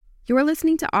You're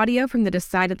listening to audio from the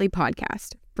Decidedly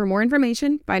podcast. For more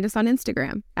information, find us on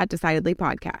Instagram at Decidedly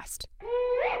Podcast.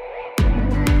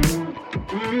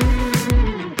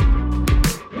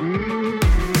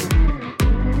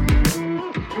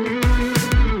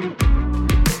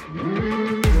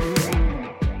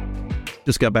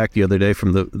 Just got back the other day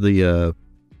from the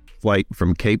flight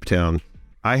from Cape Town.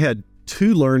 I had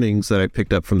two learnings that I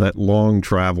picked up from that long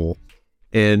travel,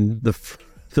 and the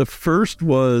first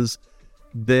was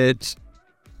that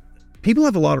people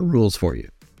have a lot of rules for you,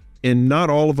 and not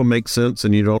all of them make sense,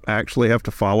 and you don't actually have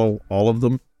to follow all of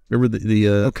them. Remember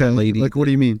the lady? Like, what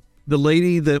do you mean? The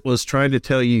lady that was trying to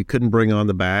tell you couldn't bring on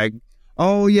the bag.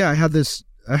 Oh yeah, I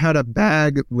had a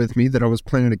bag with me that I was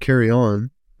planning to carry on.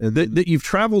 That you've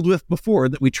traveled with before,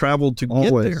 that we traveled to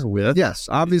get there with. Yes,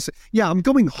 obviously. Yeah, I'm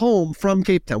going home from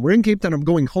Cape Town. We're in Cape Town. I'm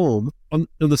going home. On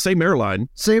the same airline.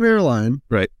 Same airline.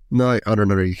 Right. No, I don't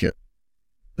know. You can't.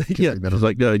 Yeah, it was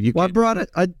like, no, you well, can't. I brought it.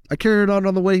 I carried it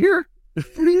on the way here.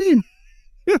 What do you mean?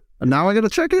 Yeah. And now I got to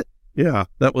check it? Yeah,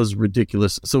 that was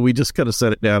ridiculous. So we just kind of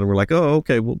set it down and we're like, oh,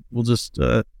 okay, we'll just,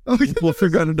 we'll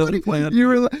figure out another plan.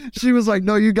 She was like,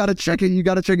 no, you got to check it. You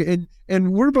got to check it.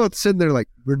 And we're both sitting there like,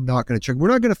 we're not going to check. We're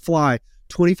not going to fly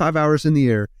 25 hours in the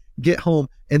air, get home,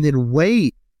 and then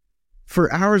wait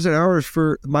for hours and hours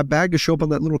for my bag to show up on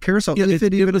that little carousel. Yeah, it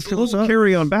was a little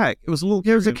carry-on bag. It was a little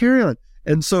carry-on.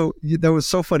 And so that was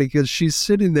so funny because she's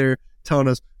sitting there telling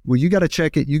us, well, you got to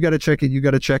check it. You got to check it. You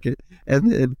got to check it.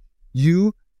 And then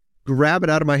you grab it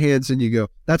out of my hands and you go,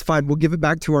 that's fine. We'll give it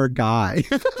back to our guy.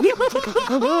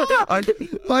 I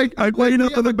made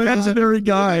up an imaginary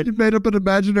guy. You made up an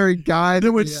imaginary guy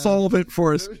that would solve it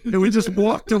for us. And we just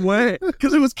walked away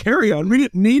because it was carry-on. We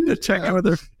didn't need to check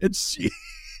whether it's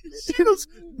she was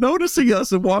noticing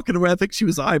us and walking away. I think she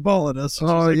was eyeballing us.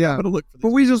 Oh, yeah.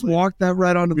 But we just walked that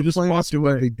right onto the plane. We just walked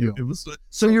away. It was,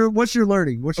 so what's your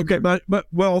learning? But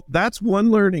that's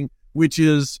one learning, which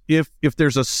is if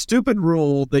there's a stupid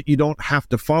rule that you don't have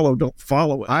to follow, don't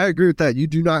follow it. I agree with that. You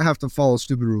do not have to follow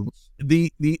stupid rules.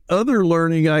 The other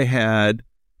learning I had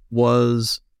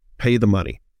was pay the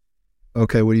money.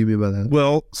 Okay, what do you mean by that?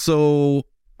 Well, so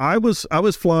I was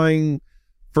flying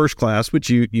first class, which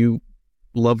you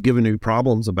love giving me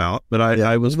problems about, but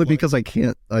I was only because I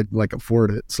can't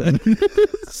afford it.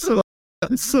 So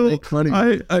funny.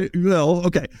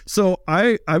 So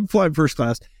I'm flying first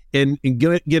class and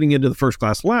getting into the first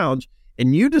class lounge,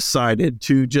 and you decided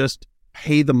to just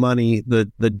pay the money,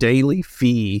 the daily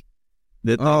fee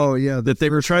that they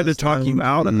were trying to talk you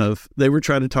out of. They were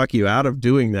trying to talk you out of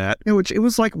doing that. Yeah, which it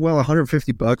was like, well,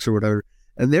 $150 or whatever,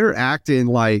 and they're acting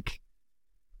like,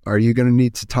 are you going to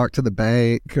need to talk to the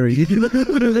bank? Or you need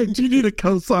a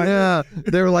cosign? Yeah.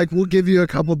 They were like, we'll give you a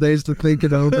couple days to think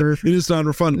it over. It is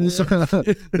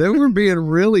non-refundable. They were being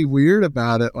really weird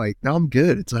about it. Like, no, I'm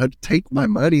good. It's take my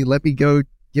money. Let me go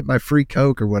get my free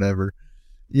Coke or whatever.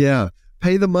 Yeah.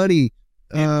 Pay the money.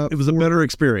 It was a better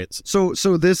experience. So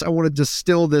this, I want to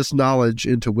distill this knowledge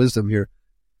into wisdom here.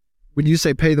 When you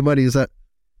say pay the money, is that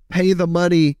pay the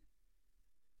money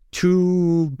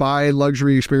to buy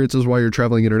luxury experiences while you're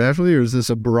traveling internationally, or is this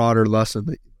a broader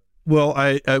lesson? Well,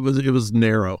 it was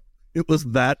narrow. It was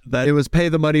that it was pay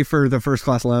the money for the first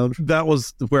class lounge. That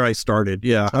was where I started.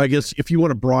 Yeah, I guess if you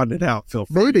want to broaden it out, feel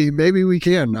free. Maybe we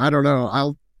can. I don't know.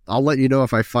 I'll let you know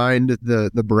if I find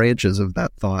the branches of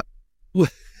that thought. Go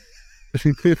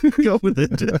with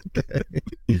it. Okay.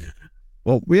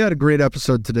 Well, we had a great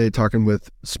episode today talking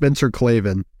with Spencer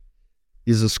Klavan.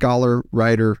 He's a scholar,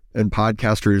 writer, and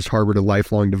podcaster who's harbored a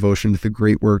lifelong devotion to the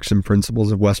great works and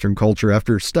principles of Western culture.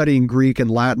 After studying Greek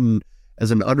and Latin as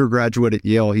an undergraduate at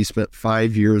Yale, he spent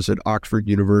 5 years at Oxford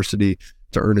University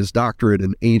to earn his doctorate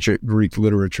in ancient Greek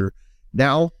literature.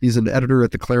 Now, he's an editor at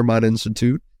the Claremont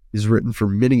Institute. He's written for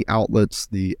many outlets,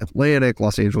 The Atlantic,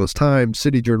 Los Angeles Times,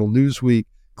 City Journal, Newsweek,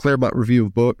 Claremont Review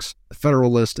of Books, The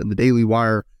Federalist, and The Daily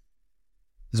Wire.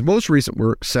 His most recent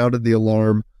work sounded the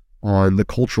alarm on the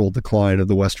cultural decline of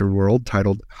the Western world,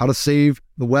 titled How to Save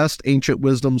the West, Ancient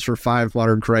Wisdoms for 5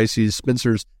 Modern Crises.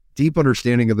 Spencer's deep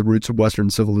understanding of the roots of Western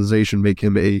civilization make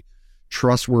him a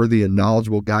trustworthy and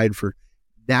knowledgeable guide for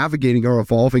navigating our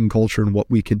evolving culture and what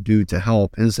we can do to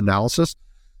help. His analysis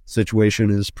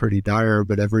situation is pretty dire,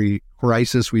 but every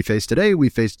crisis we face today, we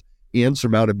faced and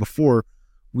surmounted before.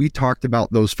 We talked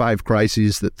about those 5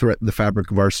 crises that threaten the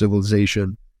fabric of our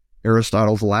civilization: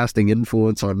 Aristotle's lasting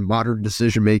influence on modern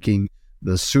decision-making,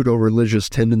 the pseudo-religious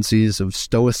tendencies of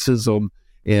Stoicism,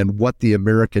 and what the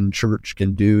American church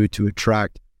can do to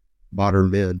attract modern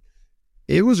men.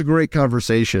 It was a great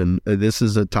conversation. This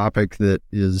is a topic that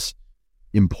is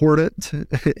important,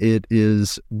 it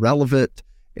is relevant,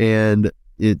 and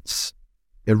it's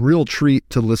a real treat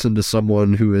to listen to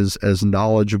someone who is as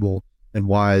knowledgeable and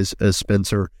wise as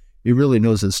Spencer. He really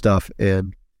knows his stuff,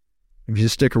 and if you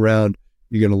stick around,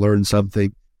 you're going to learn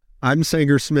something. I'm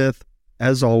Sanger Smith.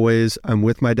 As always, I'm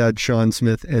with my dad, Sean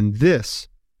Smith, and this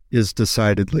is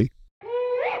Decidedly.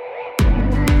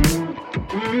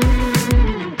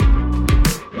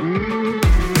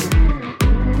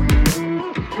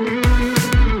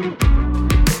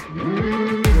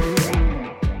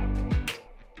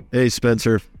 Hey,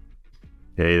 Spencer.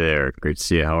 Hey there. Great to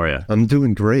see you. How are you? I'm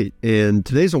doing great. And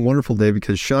today's a wonderful day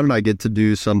because Sean and I get to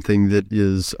do something that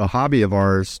is a hobby of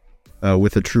ours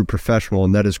with a true professional,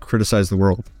 and that is criticize the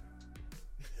world.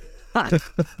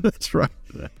 That's right.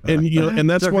 And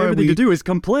that's why everything to do is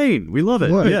complain. We love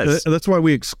it. Right. Yes. That's why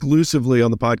we exclusively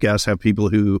on the podcast have people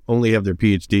who only have their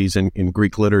PhDs in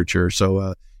Greek literature.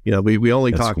 So, we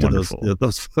only That's talk wonderful. to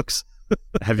those folks.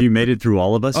 Have you made it through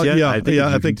all of us yet? I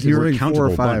think you're in 4 or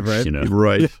countable 5, bunch,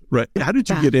 right? Right. How did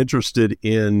you get interested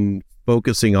in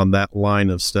focusing on that line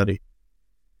of study?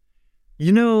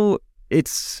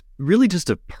 It's really just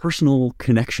a personal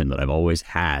connection that I've always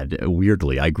had.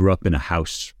 Weirdly, I grew up in a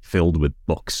house filled with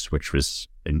books,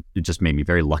 and it just made me a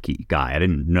very lucky guy. I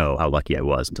didn't know how lucky I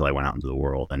was until I went out into the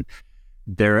world. And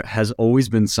there has always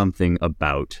been something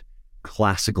about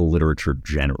classical literature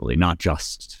generally, not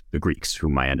just the Greeks,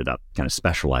 whom I ended up kind of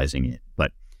specializing in,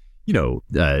 but,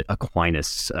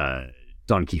 Aquinas,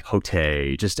 Don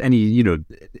Quixote, just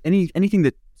anything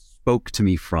that spoke to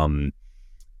me from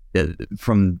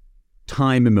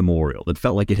time immemorial, that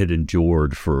felt like it had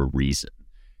endured for a reason.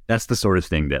 That's the sort of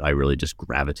thing that I really just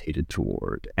gravitated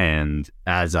toward. And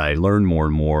as I learned more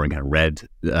and more and kind of read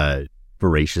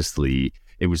voraciously,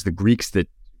 it was the Greeks that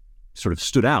sort of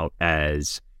stood out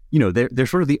as, they're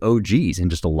sort of the OGs in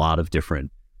just a lot of different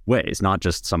ways, not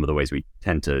just some of the ways we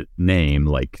tend to name,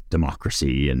 like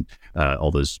democracy and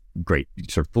all those great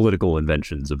sort of political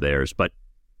inventions of theirs, but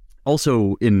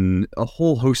also in a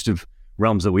whole host of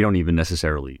realms that we don't even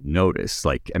necessarily notice.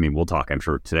 We'll talk, I'm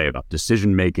sure, today about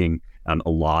decision-making. A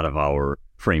lot of our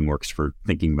frameworks for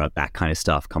thinking about that kind of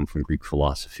stuff come from Greek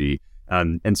philosophy.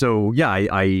 And so,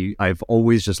 I've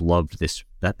always just loved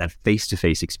that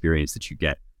face-to-face experience that you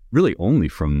get really only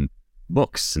from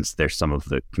books, since there's some of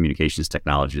the communications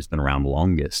technology that's been around the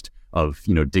longest, of,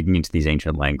 digging into these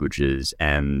ancient languages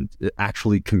and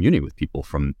actually communing with people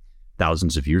from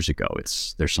thousands of years ago.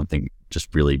 There's something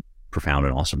just really profound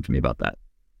and awesome to me about that.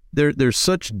 There's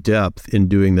such depth in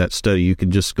doing that study. You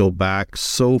can just go back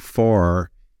so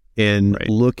far and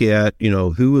look at,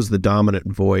 who was the dominant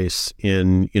voice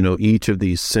in, each of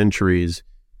these centuries,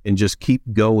 and just keep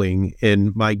going.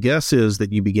 And my guess is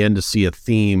that you began to see a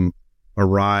theme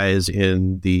arise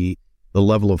in the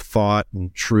level of thought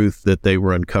and truth that they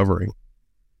were uncovering.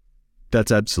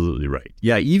 That's absolutely right.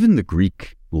 Yeah, even the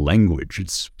Greek language,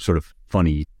 it's sort of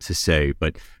funny to say,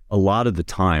 but a lot of the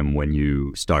time when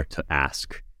you start to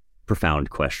ask profound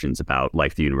questions about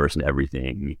life, the universe, and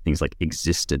everything, things like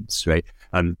existence, right?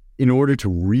 In order to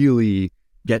really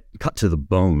get cut to the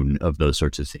bone of those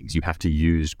sorts of things, you have to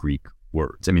use Greek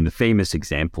words. The famous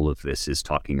example of this is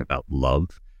talking about love,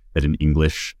 that in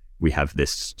English, we have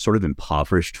this sort of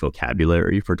impoverished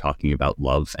vocabulary for talking about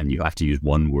love, and you have to use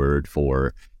one word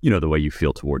for, the way you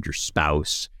feel toward your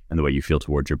spouse, and the way you feel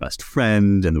towards your best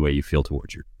friend, and the way you feel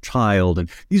towards your child. And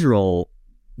these are all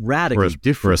radically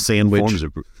different for a sandwich.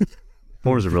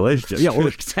 Forms of relationship. Yeah, or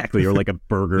exactly. Or like a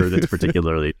burger that's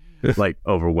particularly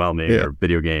overwhelming, or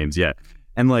video games. Yeah.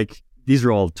 And these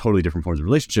are all totally different forms of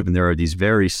relationship, and there are these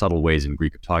very subtle ways in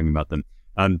Greek of talking about them.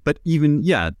 But even,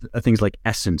 things like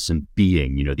essence and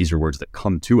being, these are words that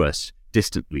come to us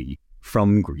distantly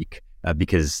from Greek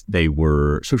because they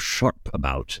were so sharp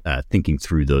about thinking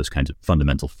through those kinds of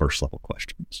fundamental first level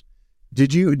questions.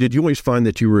 Did you always find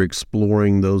that you were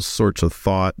exploring those sorts of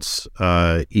thoughts,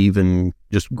 even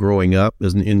just growing up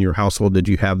in your household? Did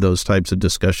you have those types of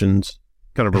discussions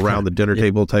kind of around the dinner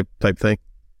table type thing?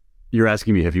 You're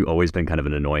asking me, have you always been kind of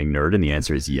an annoying nerd? And the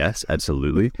answer is yes,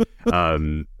 absolutely.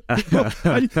 No,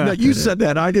 you said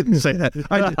that. I didn't say that.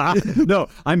 No,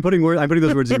 I'm putting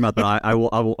those words in your mouth. And I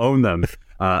will own them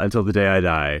until the day I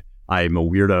die. I'm a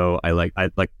weirdo. I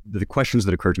like the questions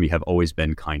that occur to me have always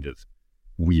been kind of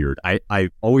weird. I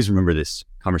always remember this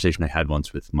conversation I had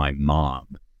once with my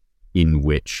mom, in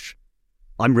which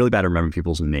I'm really bad at remembering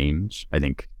people's names. I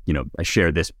think, I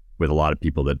share this with a lot of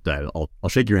people that I'll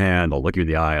shake your hand, I'll look you in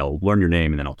the eye, I'll learn your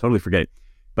name, and then I'll totally forget it.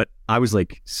 But I was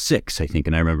 6, I think,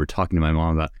 and I remember talking to my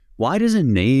mom about, why does a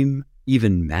name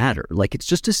even matter? It's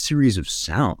just a series of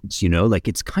sounds,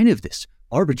 it's kind of this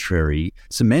arbitrary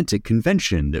semantic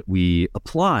convention that we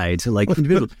apply to like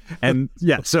individuals. And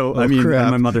yeah, so I mean,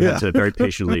 my mother had to very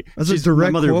patiently. That's a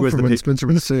direct quote from when Spencer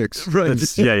was 6.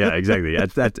 Right. Yeah, exactly.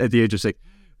 At the age of 6.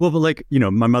 Well, but like, you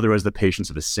know, my mother, as the patience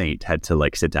of a saint, had to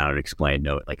like sit down and explain,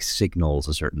 no, it like signals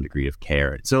a certain degree of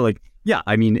care. So like, yeah,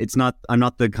 I mean, I'm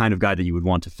not the kind of guy that you would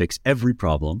want to fix every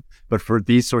problem, but for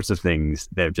these sorts of things,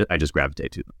 I just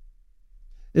gravitate to them.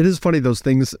 It is funny, those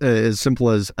things as simple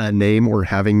as a name or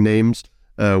having names,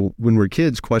 when we're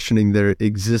kids, questioning their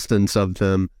existence of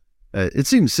them, it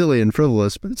seems silly and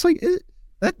frivolous, but it's like,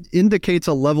 that indicates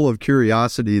a level of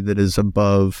curiosity that is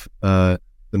above the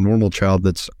normal child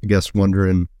that's, I guess,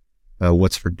 wondering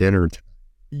what's for dinner.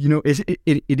 You know,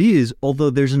 it is, although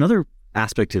there's another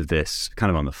aspect of this kind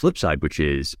of on the flip side, which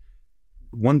is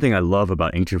one thing I love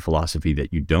about ancient philosophy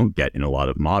that you don't get in a lot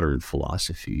of modern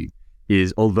philosophy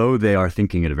is, although they are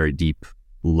thinking at a very deep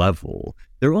level,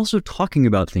 they're also talking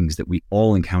about things that we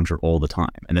all encounter all the time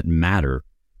and that matter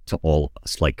to all of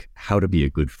us, like how to be a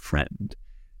good friend.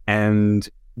 And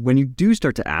when you do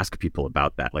start to ask people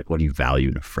about that, like what do you value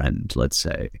in a friend, let's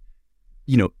say,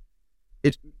 you know,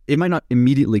 it might not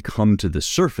immediately come to the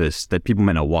surface that people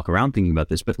might not walk around thinking about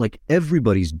this, but like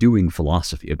everybody's doing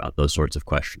philosophy about those sorts of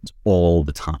questions all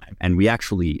the time. And we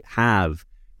actually have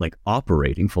like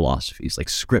operating philosophies, like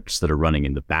scripts that are running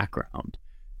in the background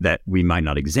that we might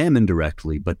not examine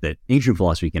directly, but that ancient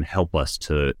philosophy can help us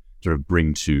to sort of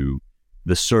bring to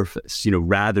the surface, you know,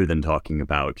 rather than talking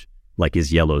about like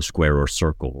is yellow square or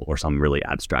circle or some really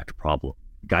abstract problem.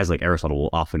 Guys like Aristotle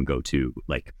will often go to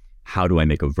like, how do I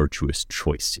make a virtuous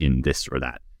choice in this or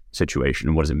that situation?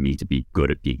 And what does it mean to be good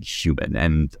at being human?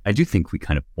 And I do think we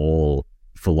kind of all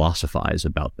philosophize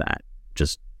about that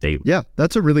just daily. Yeah,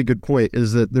 that's a really good point,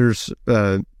 is that there's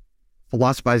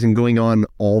philosophizing going on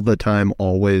all the time,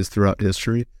 always throughout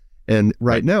history. And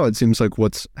right now it seems like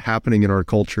what's happening in our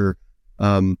culture,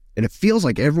 and it feels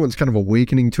like everyone's kind of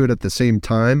awakening to it at the same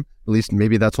time. At least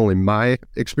maybe that's only my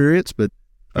experience, but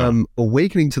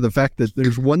awakening to the fact that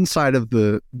there's one side of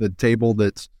the table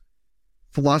that's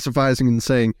philosophizing and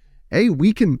saying, hey,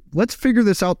 let's figure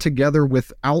this out together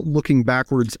without looking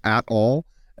backwards at all.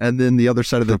 And then the other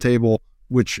side of the table,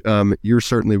 which you're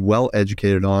certainly well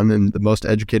educated on, and the most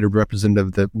educated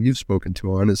representative that we've spoken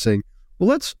to on, is saying, well,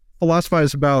 let's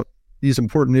philosophize about these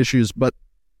important issues, but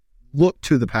look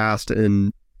to the past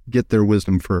and get their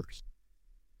wisdom first.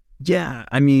 Yeah,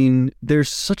 I mean, it's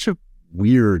such a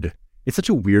weird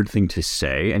thing to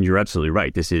say, and you're absolutely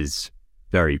right. This is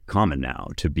very common now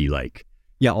to be like,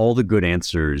 yeah, all the good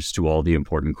answers to all the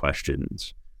important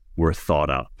questions were thought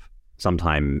up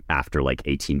sometime after like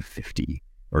 1850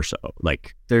 or so.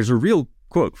 Like, there's a real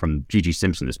quote from G.G.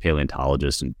 Simpson, this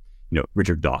paleontologist, and you know,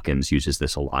 Richard Dawkins uses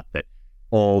this a lot, that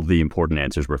all the important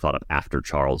answers were thought up after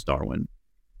Charles Darwin.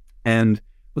 And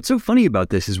what's so funny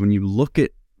about this is when you look at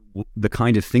the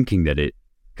kind of thinking that it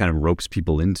kind of ropes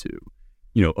people into,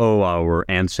 you know, oh, our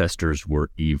ancestors were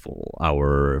evil,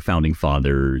 our founding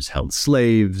fathers held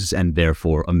slaves, and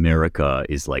therefore America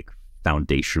is like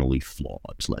foundationally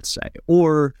flawed, let's say.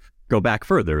 Or go back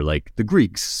further, like the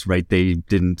Greeks, right? They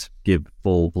didn't give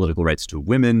full political rights to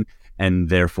women, and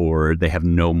therefore they have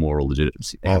no moral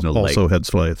legitimacy. They have also had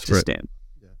slaves, to stand.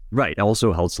 Yeah. Right,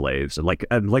 also held slaves, like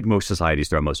most societies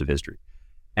throughout most of history.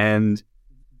 And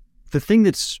the thing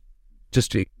that's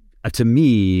just, to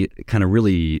me, kind of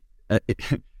really...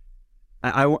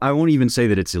 I won't even say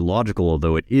that it's illogical,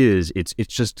 although it is. It's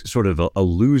just sort of a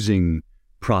losing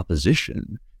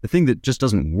proposition. The thing that just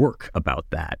doesn't work about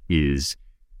that is,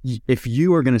 if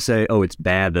you are going to say, oh, it's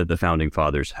bad that the founding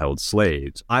fathers held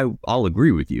slaves, I'll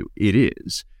agree with you. It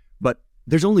is. But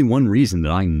there's only one reason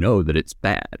that I know that it's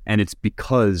bad, and it's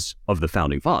because of the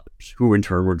founding fathers, who in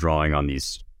turn were drawing on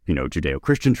these, you know,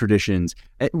 Judeo-Christian traditions.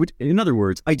 In other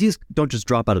words, ideas don't just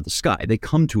drop out of the sky. They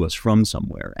come to us from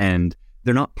somewhere, and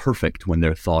they're not perfect when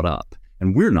they're thought up,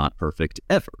 and we're not perfect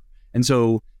ever. And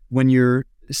so when you're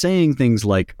saying things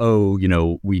like, oh, you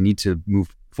know, we need to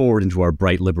move forward into our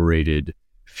bright, liberated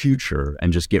future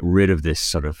and just get rid of this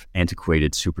sort of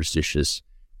antiquated, superstitious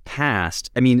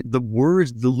past, I mean, the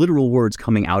literal words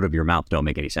coming out of your mouth don't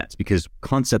make any sense, because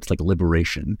concepts like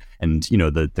liberation and, you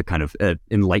know, the kind of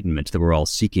enlightenment that we're all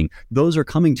seeking, those are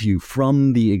coming to you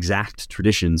from the exact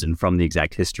traditions and from the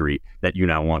exact history that you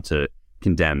now want to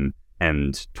condemn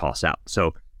and toss out.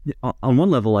 So on one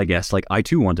level, I guess, like, I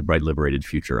too want a bright, liberated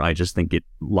future. I just think it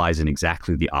lies in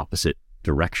exactly the opposite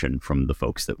direction from the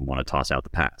folks that want to toss out the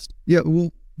past. Yeah,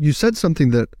 well, you said something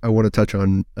that I want to touch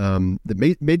on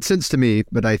that made sense to me,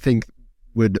 but I think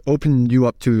would open you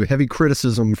up to heavy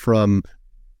criticism from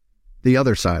the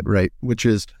other side, right? Which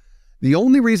is The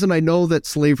only reason I know that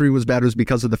slavery was bad was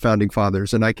because of the founding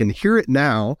fathers. And I can hear it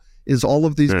now is all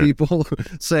of these people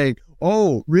saying,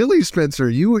 oh, really, Spencer,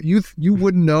 you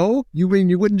wouldn't know? You mean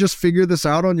you wouldn't just figure this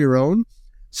out on your own?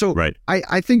 So right.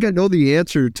 I think I know the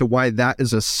answer to why that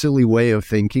is a silly way of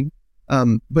thinking.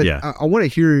 But I want to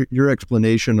hear your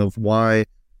explanation of why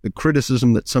the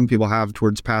criticism that some people have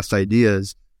towards past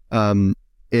ideas and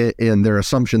their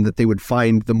assumption that they would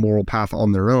find the moral path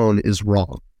on their own is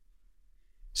wrong.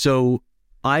 So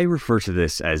I refer to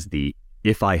this as the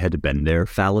if I had been there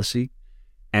fallacy.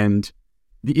 And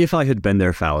the if I had been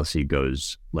there fallacy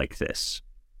goes like this.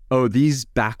 Oh, these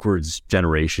backwards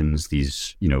generations,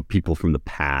 these, people from the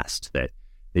past that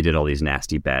they did all these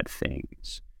nasty bad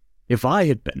things. If I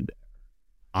had been there,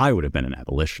 I would have been an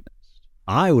abolitionist.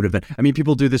 I would have been,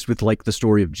 people do this with like the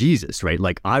story of Jesus, right?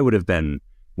 Like I would have been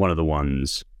one of the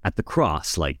ones at the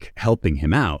cross, like helping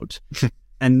him out.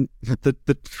 And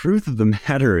the truth of the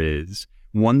matter is,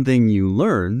 one thing you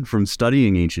learn from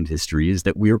studying ancient history is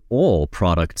that we're all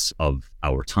products of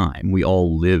our time. We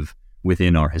all live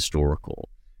within our historical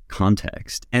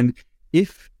context. And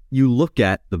if you look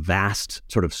at the vast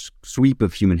sort of sweep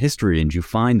of human history and you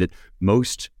find that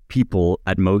most people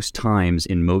at most times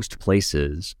in most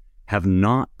places have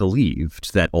not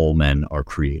believed that all men are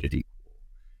created equal,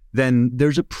 then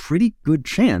there's a pretty good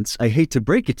chance, I hate to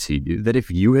break it to you, that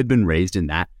if you had been raised in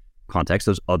that context,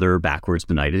 those other backwards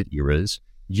benighted eras,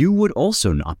 you would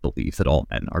also not believe that all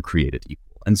men are created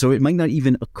equal. And so it might not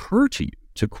even occur to you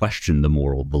to question the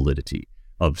moral validity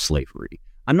of slavery.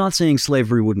 I'm not saying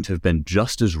slavery wouldn't have been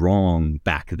just as wrong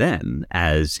back then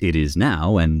as it is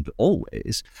now and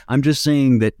always. I'm just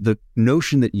saying that the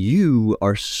notion that you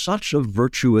are such a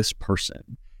virtuous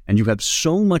person and you have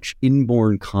so much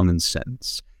inborn common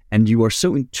sense and you are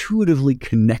so intuitively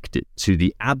connected to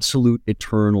the absolute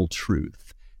eternal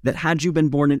truth that had you been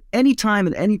born in any time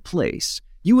and any place,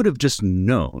 you would have just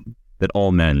known that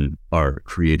all men are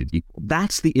created equal.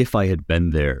 That's the if I had been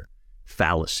there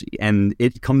fallacy. And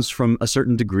it comes from a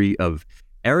certain degree of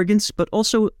arrogance, but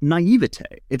also naivete.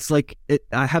 It's like,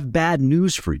 I have bad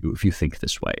news for you if you think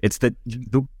this way. It's that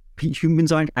the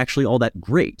humans aren't actually all that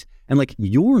great. And like,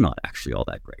 you're not actually all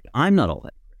that great. I'm not all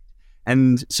that great.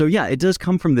 And so, yeah, it does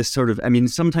come from this sort of,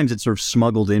 sometimes it's sort of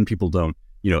smuggled in. People don't,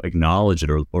 acknowledge it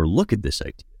or look at this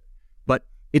idea. But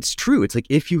it's true. It's like,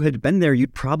 if you had been there,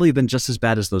 you'd probably have been just as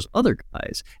bad as those other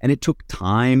guys. And it took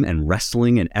time and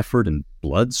wrestling and effort and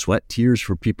blood, sweat, tears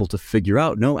for people to figure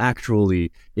out, no,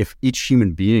 actually, if each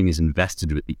human being is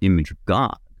invested with the image of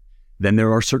God, then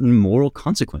there are certain moral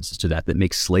consequences to that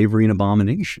make slavery an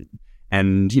abomination.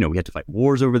 And, we had to fight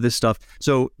wars over this stuff.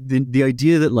 So the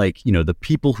idea that the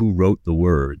people who wrote the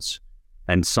words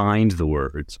and signed the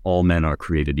words, all men are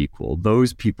created equal,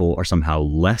 those people are somehow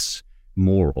less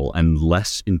moral and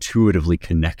less intuitively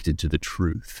connected to the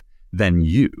truth than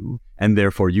you, and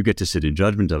therefore you get to sit in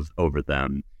judgment over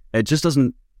them. It just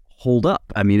doesn't hold up.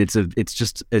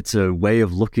 It's a way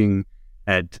of looking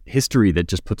at history that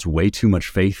just puts way too much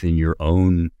faith in your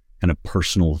own kind of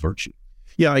personal virtue.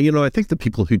 Yeah, I think the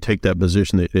people who take that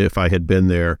position, that if I had been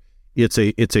there, it's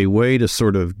a way to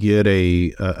sort of get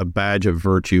a badge of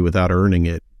virtue without earning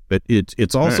it. But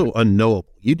it's also unknowable.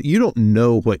 You don't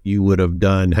know what you would have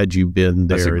done had you been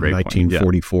there in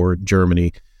 1944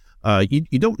 Germany.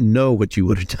 You don't know what you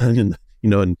would have done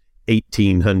in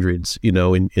 1800s,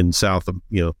 in South of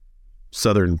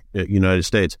southern United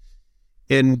States.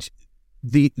 And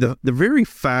the very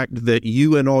fact that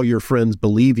you and all your friends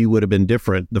believe you would have been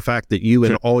different, the fact that you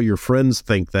and all your friends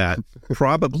think that,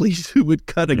 probably would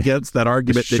cut against that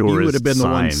argument that you would have been the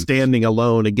one standing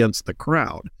alone against the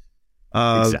crowd.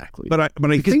 Exactly. But I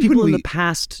because think people in the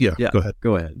past. Yeah,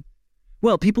 go ahead.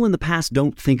 Well, people in the past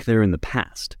don't think they're in the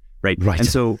past, right? Right. And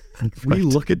so we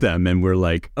look at them and we're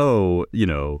like, oh,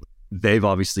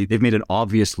 they've made an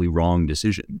obviously wrong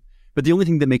decision. But the only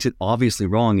thing that makes it obviously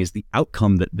wrong is the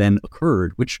outcome that then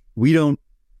occurred, which we don't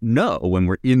know when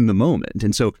we're in the moment.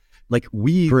 And so,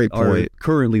 we are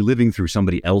currently living through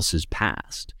somebody else's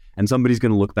past, and somebody's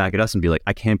going to look back at us and be like,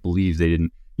 I can't believe they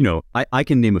didn't. I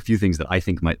can name a few things that I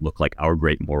think might look like our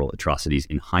great moral atrocities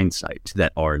in hindsight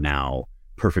that are now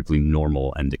perfectly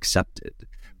normal and accepted.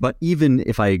 But even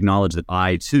if I acknowledge that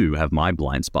I too have my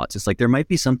blind spots, it's like there might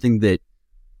be something that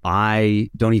I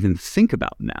don't even think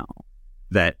about now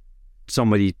that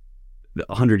somebody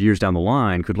 100 years down the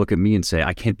line could look at me and say,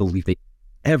 I can't believe they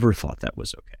ever thought that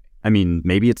was okay.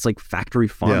 Maybe it's like factory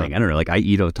farming. Yeah. I don't know. I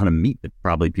eat a ton of meat that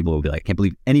probably people will be like, I can't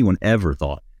believe anyone ever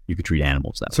thought you could treat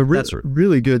animals that way. So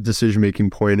really good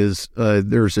decision-making point is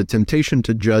there's a temptation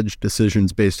to judge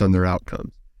decisions based on their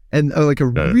outcomes. And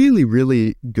really,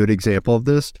 really good example of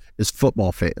this is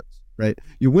football fans, right?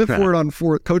 You went for it on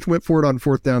fourth. Coach went for it on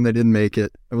fourth down. They didn't make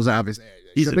it. It was obvious.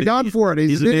 He should have gone for it.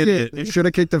 He's an idiot. He should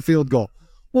have kicked the field goal.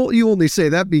 Well, you only say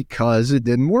that because it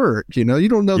didn't work. You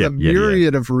don't know the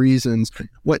myriad of reasons,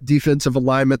 what defensive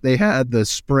alignment they had, the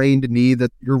sprained knee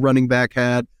that your running back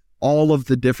had, all of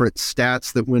the different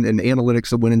stats that went and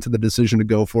analytics that went into the decision to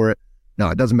go for it. No,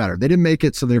 it doesn't matter. They didn't make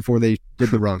it, so therefore they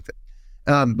did the wrong thing.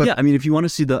 But yeah, I mean, if you want to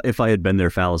see the "if I had been there"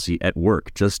 fallacy at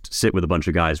work, just sit with a bunch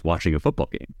of guys watching a football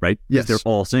game, right? Yes, they're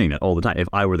all saying that all the time. If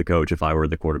I were the coach, if I were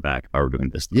the quarterback, if I were doing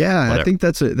this, yeah, whatever. I think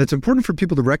that's important for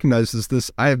people to recognize.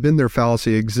 This "I have been there"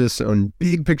 fallacy exists on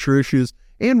big picture issues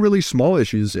and really small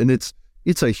issues, and it's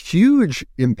a huge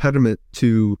impediment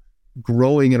to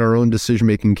growing in our own decision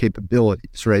making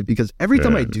capabilities, right? Because every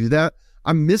time I do that,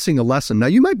 I'm missing a lesson. Now,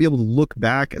 you might be able to look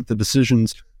back at the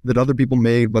decisions that other people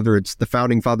made, whether it's the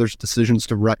founding fathers' decision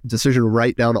to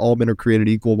write down all men are created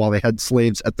equal while they had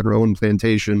slaves at their own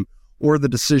plantation, or the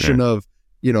decision of,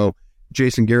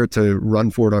 Jason Garrett to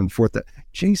run for it on fourth.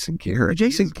 Jason Garrett. I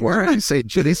say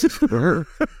Jason Garrett.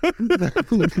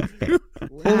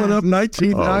 Pulling up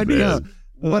 1990.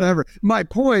 Whatever. My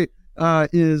point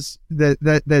is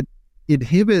that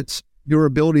inhibits your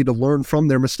ability to learn from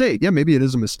their mistake. Yeah, maybe it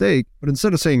is a mistake, but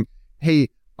instead of saying, hey,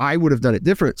 I would have done it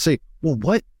different, say, well,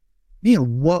 what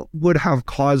would have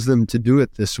caused them to do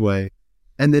it this way?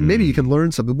 And then maybe you can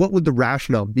learn something. What would the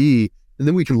rationale be? And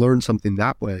then we can learn something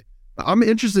that way. I'm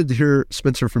interested to hear,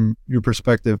 Spencer, from your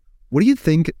perspective, what do you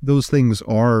think those things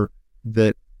are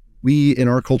that we in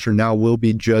our culture now will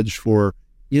be judged for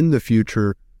in the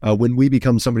future when we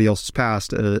become somebody else's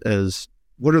past? As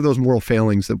what are those moral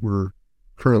failings that we're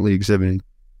currently exhibiting?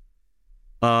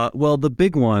 Well, the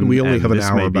big one. We only have an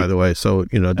hour, by the way, so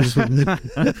just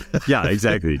yeah,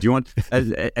 exactly. Do you want?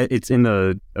 It's in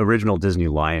the original Disney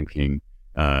Lion King.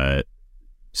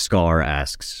 Scar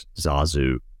asks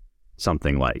Zazu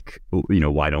something like,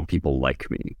 why don't people like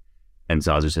me? And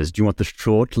Zazu says, do you want the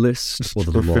short list or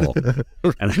the long?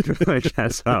 And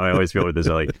that's how I always feel with this.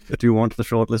 Like, do you want the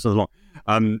short list or the long?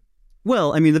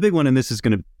 Well, I mean, the big one, and this is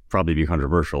going to probably be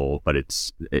controversial, but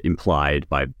it's implied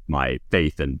by my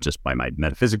faith and just by my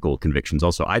metaphysical convictions.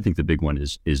 Also, I think the big one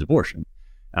is abortion.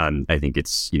 I think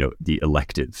it's, the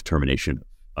elective termination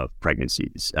of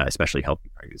pregnancies, especially healthy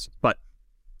pregnancies. But,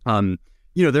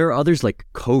 there are others like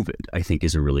COVID, I think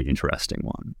is a really interesting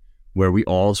one, where we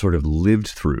all sort of lived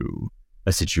through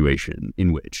a situation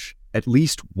in which at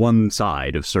least one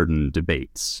side of certain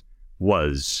debates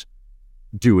was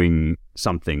doing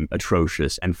something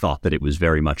atrocious and thought that it was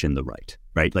very much in the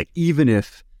right? Like, even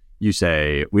if you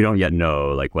say, we don't yet know,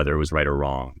 like, whether it was right or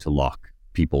wrong to lock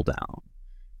people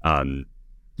down,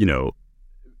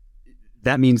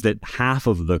 that means that half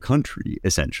of the country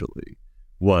essentially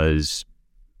was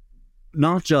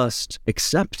not just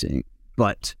accepting,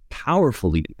 but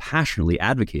powerfully and passionately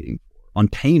advocating for, on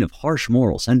pain of harsh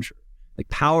moral censure, like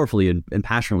powerfully and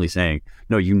passionately saying,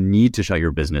 no, you need to shut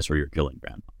your business or you're killing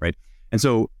grandma, right? And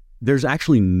so there's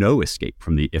actually no escape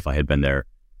from the "if I had been there"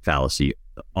 fallacy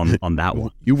on that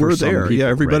one. You were there. People,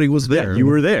 everybody was there. Yeah, you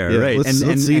were there, right?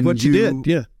 Let's see what you did.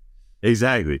 Yeah.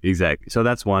 Exactly. So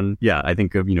that's one. Yeah, I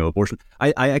think of, abortion.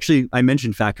 I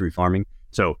mentioned factory farming.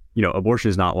 So, abortion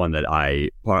is not one that I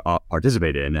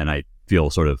participate in, and I feel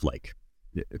sort of like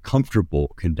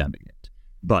comfortable condemning it.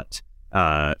 But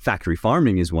factory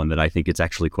farming is one that I think it's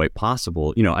actually quite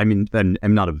possible. I mean,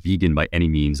 I'm not a vegan by any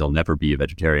means. I'll never be a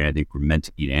vegetarian. I think we're meant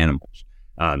to eat animals.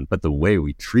 But the way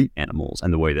we treat animals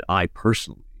and the way that I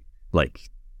personally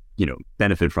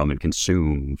benefit from and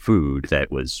consume food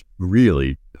that was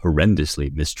really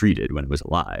horrendously mistreated when it was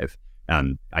alive,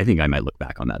 I think I might look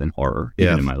back on that in horror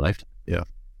even in my lifetime.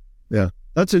 Yeah.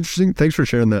 That's interesting. Thanks for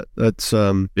sharing that. That's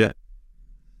yeah.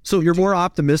 So you're more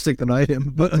optimistic than I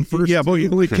am, but but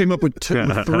you only came up with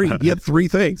three. You had three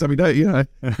things. I mean, well,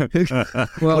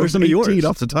 what are some of yours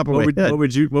off the top of my head?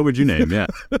 What would you name? Yeah.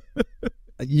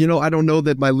 I don't know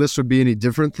that my list would be any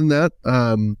different than that.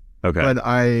 Okay. But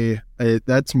I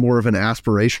that's more of an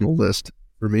aspirational list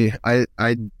for me. I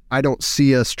don't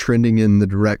see us trending in the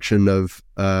direction of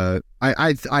I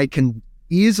can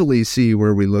easily see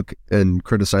where we look and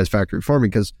criticize factory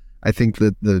farming, because I think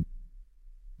that the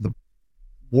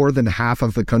more than half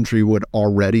of the country would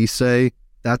already say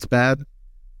that's bad,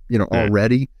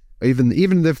 already,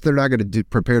 even if they're not going to be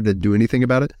prepared to do anything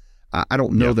about it. I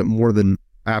don't know that more than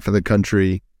half of the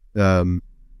country,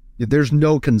 there's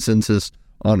no consensus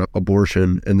on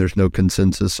abortion, and there's no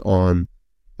consensus on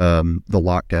the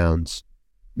lockdowns.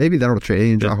 Maybe that'll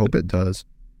change. I hope it does.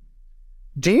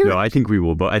 No, I think we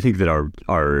will. But I think that our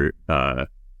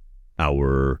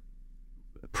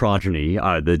progeny,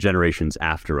 the generations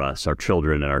after us, our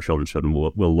children and our children's children,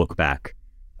 will look back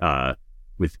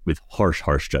with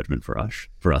harsh judgment for us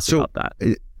So, about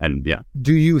that. And yeah,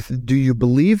 Do you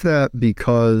believe that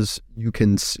because you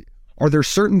can see, are there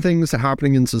certain things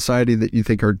happening in society that you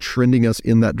think are trending us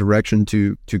in that direction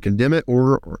to condemn it,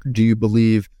 or do you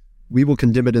believe we will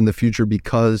condemn it in the future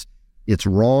because it's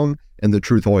wrong and the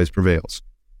truth always prevails?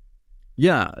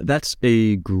 yeah, that's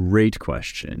a great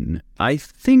question. I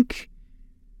think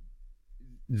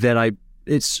that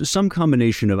it's some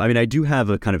combination of, I mean, I do have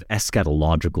a kind of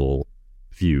eschatological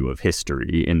view of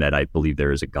history in that I believe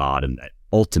there is a God and that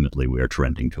ultimately we are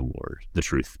trending toward the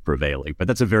truth prevailing. But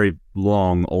that's a very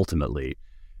long ultimately.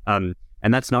 And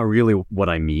that's not really what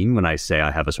I mean when I say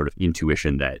I have a sort of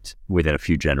intuition that within a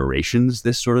few generations,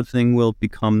 this sort of thing will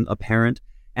become apparent.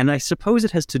 And I suppose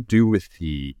it has to do with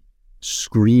the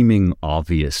screaming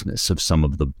obviousness of some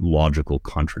of the logical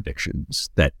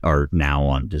contradictions that are now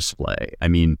on display. I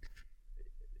mean,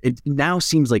 it now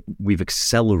seems like we've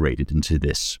accelerated into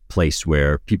this place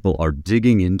where people are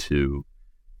digging into,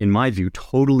 in my view,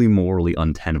 totally morally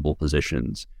untenable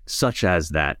positions, such as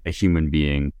that a human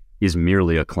being is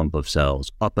merely a clump of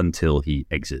cells up until he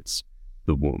exits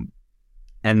the womb.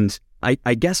 And I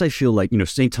guess I feel like,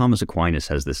 St. Thomas Aquinas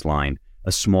has this line,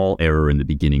 a small error in the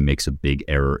beginning makes a big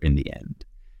error in the end.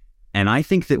 And I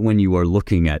think that when you are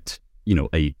looking at,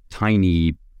 a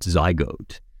tiny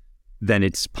zygote, then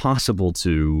it's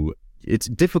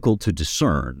difficult to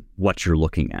discern what you're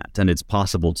looking at. And it's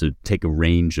possible to take a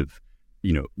range of,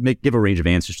 give a range of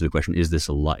answers to the question, is this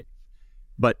a life?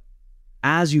 But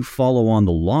as you follow on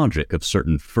the logic of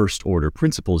certain first order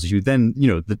principles, you then,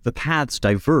 the paths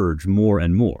diverge more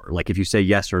and more. Like if you say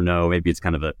yes or no, maybe it's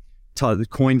kind of a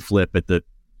coin flip at the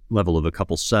level of a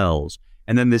couple cells.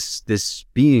 And then this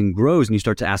being grows and you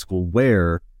start to ask, well,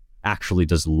 where actually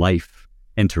does life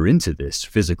enter into this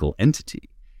physical entity?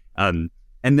 And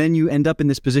then you end up in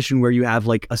this position where you have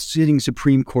like a sitting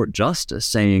Supreme Court justice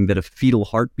saying that a fetal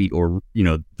heartbeat or,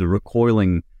 the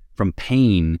recoiling from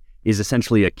pain is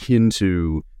essentially akin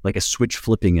to like a switch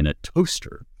flipping in a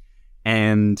toaster.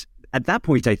 And at that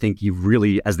point, I think you've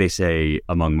really, as they say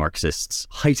among Marxists,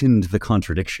 heightened the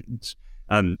contradictions.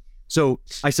 So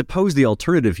I suppose the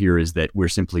alternative here is that we're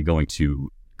simply going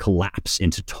to collapse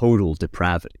into total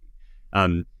depravity.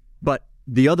 But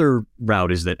the other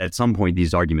route is that at some point,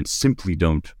 these arguments simply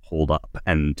don't hold up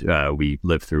and we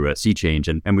live through a sea change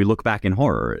and we look back in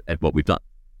horror at what we've done.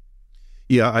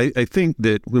 Yeah, I think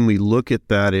that when we look at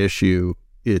that issue,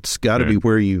 it's got to be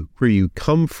where you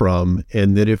come from,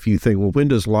 and that if you think, well, when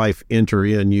does life enter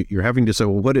in? You're having to say,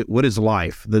 well, what is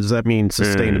life? Does that mean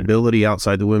sustainability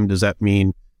outside the womb? Does that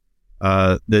mean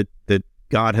that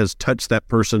God has touched that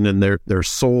person and their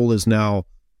soul is now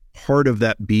part of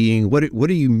that being? What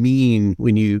do you mean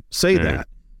when you say that?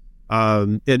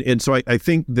 And so I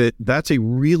think that's a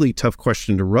really tough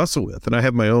question to wrestle with, and I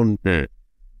have my own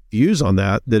views on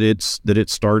that it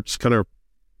starts kind of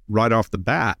right off the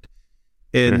bat,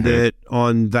 and that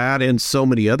on that and so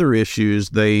many other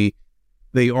issues, they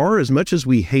are, as much as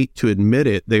we hate to admit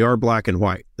it, they are black and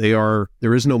white. There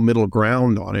is no middle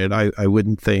ground on it, I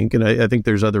wouldn't think, and I think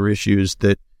there's other issues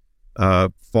that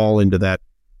fall into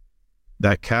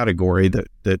that category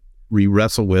that we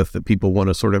wrestle with, that people want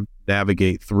to sort of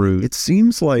navigate through. It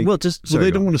seems like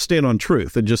they don't want to stand on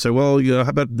truth and just say, well, how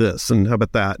about this and how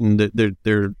about that, and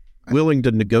they're willing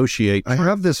to negotiate. I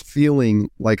have this feeling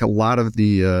like a lot of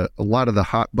the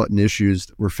hot button issues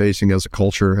that we're facing as a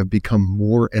culture have become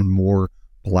more and more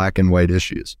black and white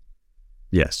issues.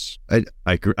 Yes, I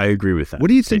agree with that. What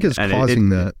do you think is causing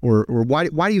that, or why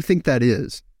do you think that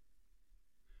is?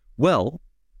 Well,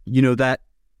 that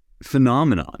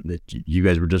phenomenon that you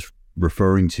guys were just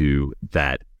referring to,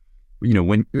 that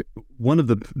when one of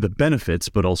the benefits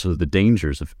but also the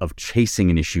dangers of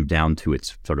chasing an issue down to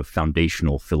its sort of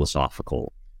foundational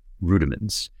philosophical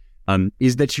rudiments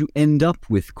is that you end up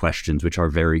with questions which are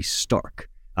very stark.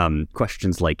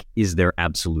 Questions like, is there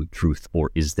absolute truth or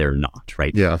is there not,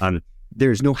 right? Yeah.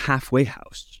 There's no halfway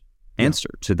house answer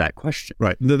to that question.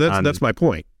 Right. That's my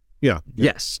point. Yeah.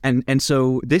 Yes. And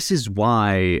so this is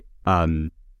why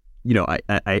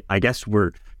I guess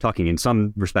we're talking in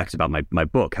some respects about my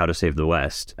book, How to Save the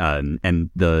West. And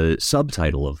the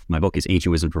subtitle of my book is Ancient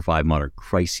Wisdom for 5 Modern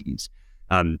Crises,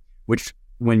 which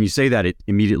when you say that, it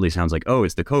immediately sounds like, oh,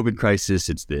 it's the COVID crisis,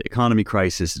 it's the economy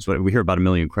crisis, it's what we hear about a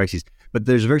million crises. But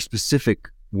there's a very specific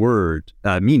word,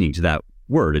 meaning to that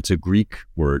word. It's a Greek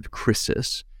word,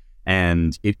 crisis.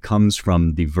 And it comes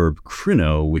from the verb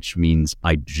krino, which means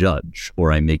I judge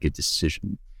or I make a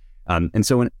decision. And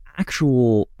so an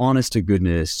actual, honest to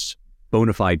goodness,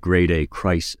 bona fide grade A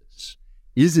crisis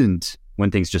isn't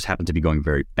when things just happen to be going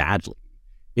very badly.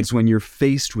 It's when you're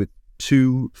faced with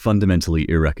two fundamentally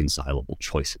irreconcilable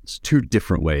choices, two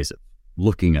different ways of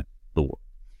looking at the world.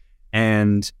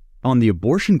 And on the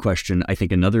abortion question, I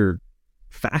think another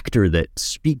factor that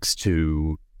speaks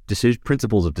to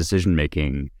principles of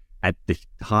decision-making at the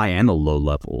high and the low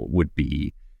level would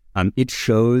be, it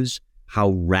shows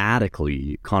how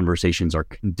radically conversations are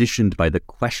conditioned by the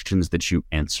questions that you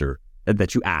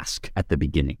ask at the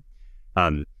beginning.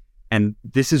 And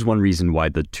this is one reason why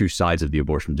the two sides of the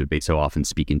abortion debate so often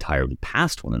speak entirely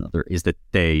past one another, is that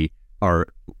they are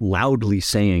loudly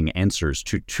saying answers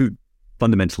to two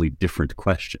fundamentally different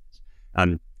questions.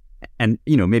 And,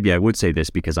 maybe I would say this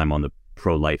because I'm on the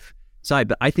pro-life side,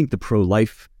 but I think the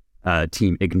pro-life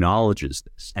team acknowledges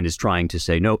this and is trying to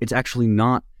say, no, it's actually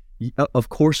not. Of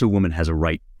course, a woman has a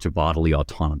right to bodily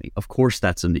autonomy. Of course,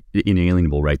 that's an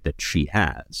inalienable right that she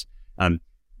has.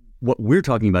 What we're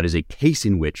talking about is a case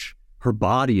in which her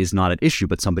body is not at issue,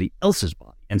 but somebody else's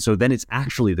body. And so then it's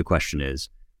actually, the question is,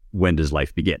 when does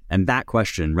life begin? And that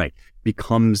question, right,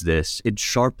 becomes this, it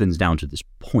sharpens down to this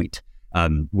point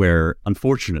where,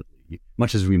 unfortunately,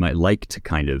 much as we might like to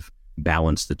kind of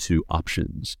balance the two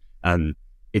options,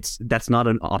 that's not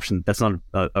an option. That's not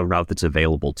a route that's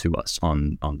available to us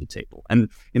on the table. And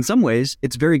in some ways,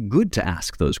 it's very good to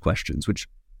ask those questions,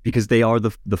 because they are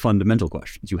the fundamental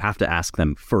questions. You have to ask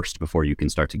them first before you can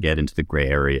start to get into the gray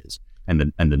areas and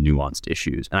the nuanced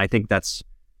issues. And I think that's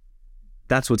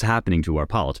what's happening to our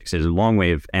politics. It's a long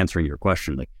way of answering your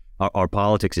question. Like our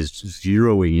politics is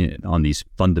zeroing in on these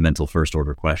fundamental first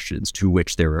order questions to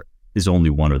which there is only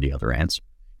one or the other answer.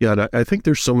 Yeah, and I think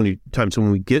there's so many times when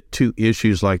we get to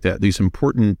issues like that, these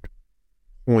important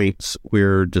points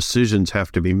where decisions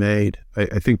have to be made,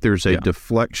 I think there's a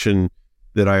deflection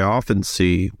that I often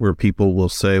see where people will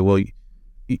say, well,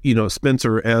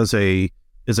 Spencer, as a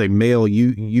male,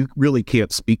 you really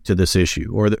can't speak to this issue,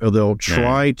 or they'll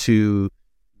try to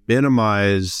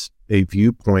minimize a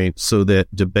viewpoint so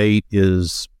that debate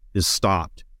is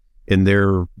stopped and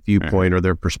their viewpoint or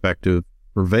their perspective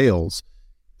prevails.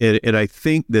 And I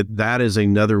think that is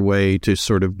another way to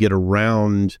sort of get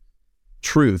around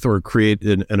truth, or create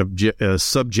a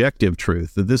subjective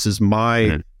truth, that this is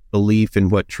my belief in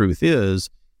what truth is.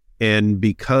 And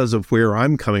because of where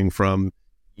I'm coming from,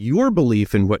 your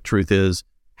belief in what truth is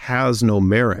has no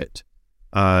merit.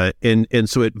 And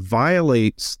so it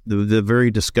violates the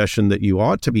very discussion that you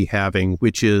ought to be having,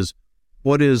 which is,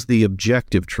 what is the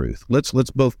objective truth? Let's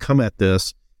both come at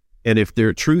this. And if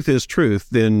their truth is truth,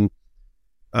 then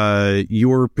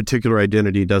your particular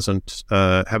identity doesn't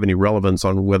have any relevance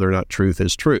on whether or not truth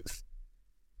is truth.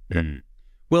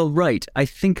 Well, right. I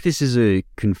think this is a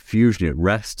confusion. It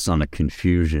rests on a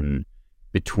confusion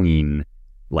between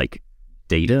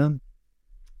data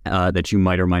that you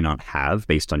might or might not have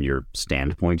based on your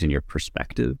standpoint and your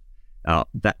perspective.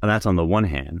 That's on the one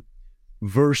hand,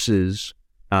 versus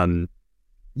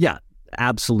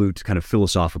absolute kind of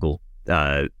philosophical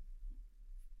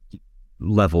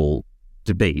level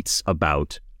debates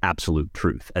about absolute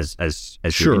truth, as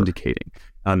you're indicating.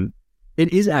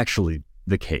 It is actually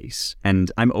the case,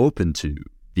 and I'm open to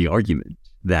the argument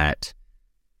that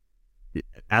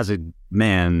as a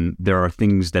man, there are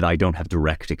things that I don't have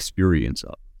direct experience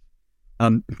of.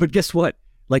 But guess what?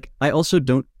 I also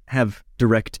don't have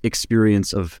direct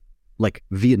experience of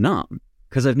Vietnam,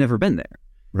 because I've never been there.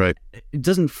 Right. It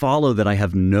doesn't follow that I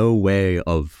have no way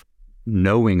of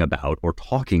knowing about or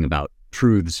talking about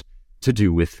truths to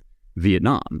do with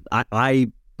Vietnam.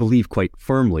 I believe quite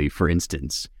firmly, for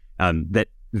instance, that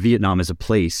Vietnam is a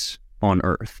place on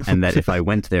Earth, and that if I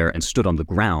went there and stood on the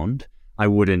ground, I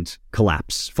wouldn't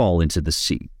fall into the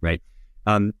sea, right?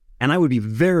 And I would be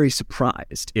very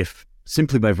surprised if,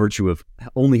 simply by virtue of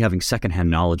only having secondhand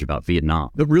knowledge about Vietnam.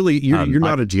 But really, you're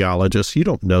not a geologist. You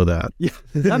don't know that. Yeah,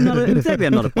 I'm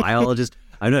not a biologist.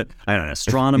 I'm not an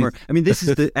astronomer. I mean, this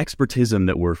is the expertism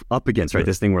that we're up against, right?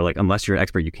 This thing where, unless you're an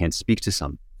expert, you can't speak to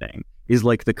something, is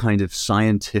the kind of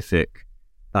scientific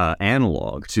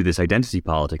analog to this identity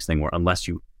politics thing, where unless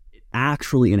you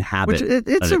actually inhabit,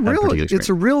 it's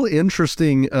a real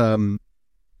interesting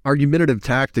argumentative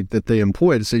tactic that they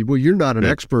employ to say, well, you're not an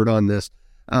expert on this,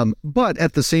 but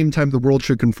at the same time, the world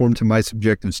should conform to my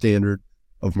subjective standard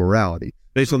of morality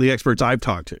based on the experts I've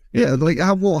talked to. Yeah,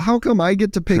 how come I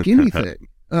get to pick anything?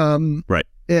 Right.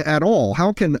 At all?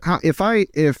 If I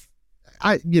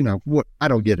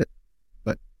don't get it.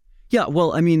 But yeah,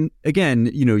 well, I mean, again,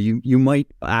 you might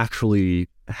actually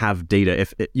have data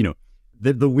if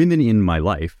the women in my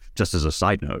life, just as a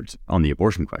side note on the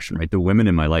abortion question, right? The women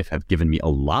in my life have given me a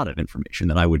lot of information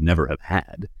that I would never have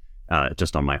had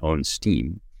just on my own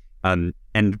steam.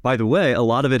 And by the way, a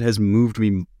lot of it has moved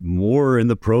me more in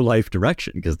the pro-life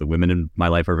direction because the women in my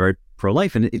life are very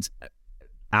pro-life, and it's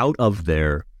out of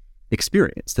their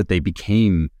experience that they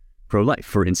became pro-life.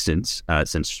 For instance,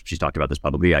 since she's talked about this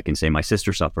publicly, I can say my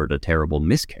sister suffered a terrible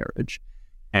miscarriage,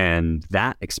 and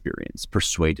that experience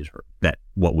persuaded her that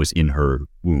what was in her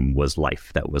womb was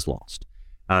life that was lost.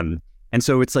 And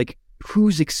so it's like,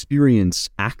 whose experience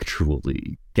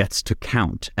actually gets to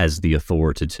count as the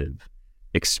authoritative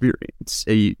experience?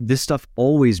 This stuff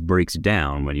always breaks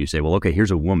down when you say, well, okay,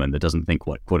 here's a woman that doesn't think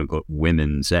what quote unquote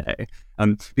women say.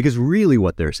 Because really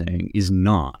what they're saying is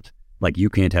not like, you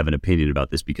can't have an opinion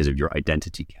about this because of your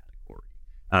identity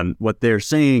category. What they're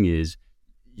saying is,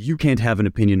 you can't have an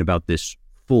opinion about this,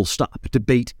 full stop.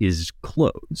 Debate is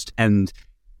closed. And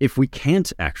if we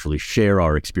can't actually share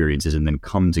our experiences and then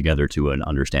come together to an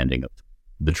understanding of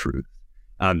the truth,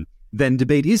 then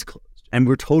debate is closed. And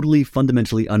we're totally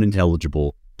fundamentally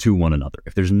unintelligible to one another.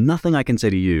 If there's nothing I can say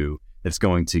to you that's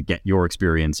going to get your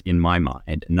experience in my mind,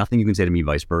 and nothing you can say to me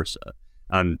vice versa,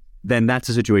 then that's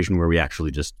a situation where we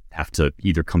actually just have to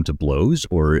either come to blows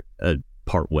or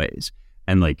part ways.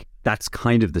 And like, that's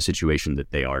kind of the situation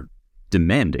that they are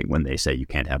demanding when they say you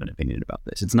can't have an opinion about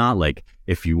this. It's not like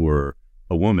if you were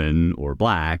a woman or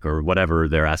black or whatever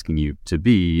they're asking you to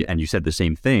be and you said the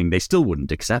same thing, they still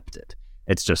wouldn't accept it.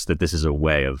 It's just that this is a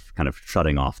way of kind of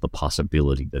shutting off the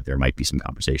possibility that there might be some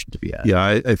conversation to be had.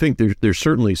 Yeah, I think there's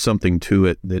certainly something to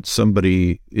it that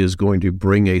somebody is going to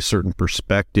bring a certain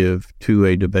perspective to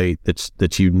a debate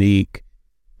that's unique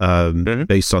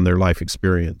based on their life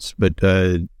experience. But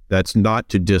that's not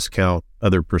to discount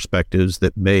other perspectives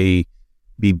that may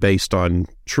be based on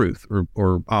truth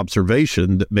or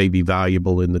observation that may be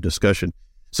valuable in the discussion.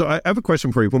 So I have a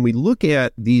question for you. When we look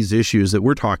at these issues that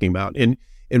we're talking about,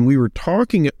 and we were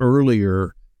talking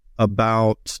earlier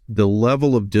about the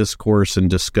level of discourse and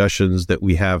discussions that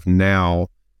we have now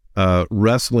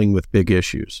wrestling with big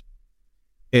issues,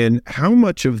 and how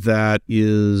much of that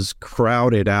is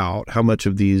crowded out, how much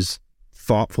of these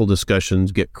thoughtful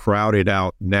discussions get crowded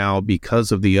out now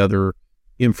because of the other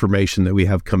information that we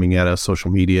have coming at us,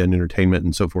 social media and entertainment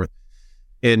and so forth.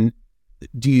 And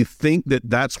do you think that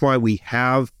that's why we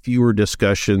have fewer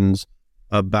discussions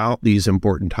about these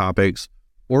important topics?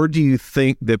 Or do you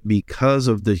think that because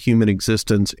of the human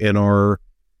existence and our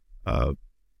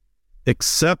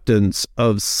acceptance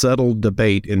of settled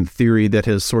debate and theory that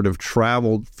has sort of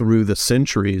traveled through the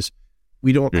centuries,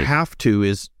 we don't have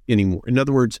to anymore? In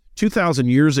other words, 2,000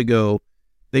 years ago,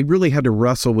 they really had to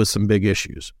wrestle with some big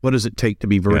issues. What does it take to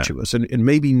be virtuous? Yeah. And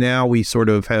maybe now we sort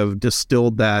of have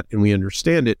distilled that and we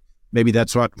understand it. Maybe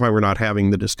that's why we're not having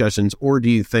the discussions. Or do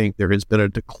you think there has been a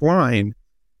decline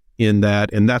in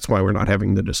that, and that's why we're not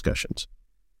having the discussions?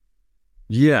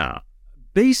 Yeah.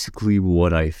 Basically,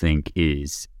 what I think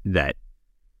is that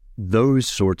those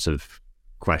sorts of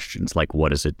questions, like what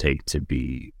does it take to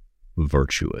be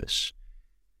virtuous,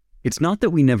 it's not that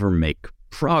we never make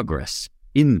progress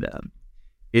in them.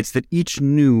 It's that each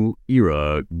new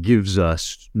era gives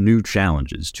us new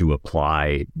challenges to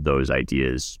apply those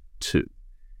ideas to.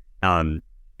 And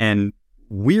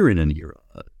we're in an era,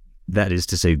 that is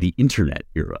to say the internet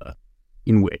era,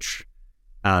 in which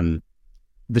the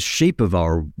shape of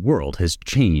our world has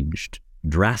changed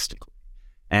drastically.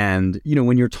 And, you know,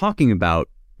 when you're talking about,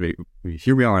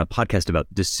 here we are on a podcast about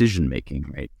decision-making,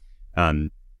 right?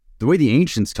 The way the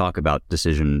ancients talk about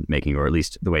decision-making, or at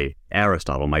least the way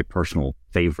Aristotle, my personal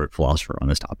favorite philosopher on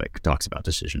this topic, talks about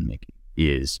decision-making,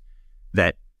 is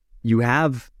that you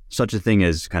have such a thing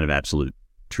as kind of absolute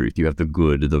truth. You have the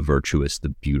good, the virtuous, the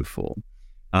beautiful.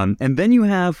 And then you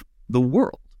have the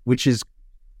world, which is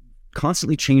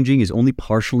constantly changing, is only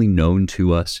partially known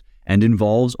to us, and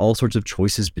involves all sorts of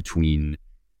choices between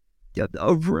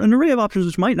an array of options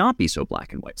which might not be so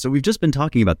black and white. So we've just been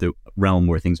talking about the realm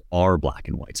where things are black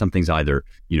and white. Something's either,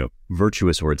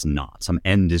 virtuous or it's not. Some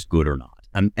end is good or not.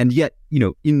 And yet,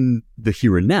 in the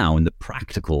here and now, in the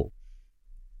practical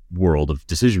world of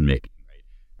decision making,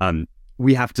 right,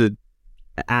 we have to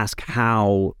ask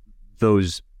how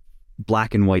those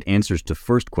black and white answers to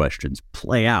first questions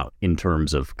play out in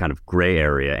terms of kind of gray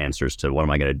area answers to what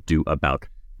am I going to do about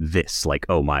this? Like,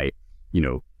 oh, my,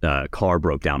 car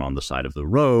broke down on the side of the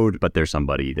road, but there's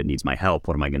somebody that needs my help.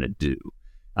 What am I going to do?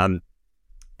 And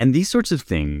these sorts of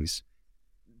things,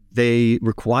 they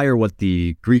require what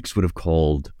the Greeks would have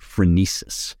called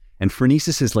phronesis. And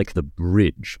phronesis is like the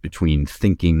bridge between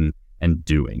thinking and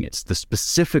doing. It's the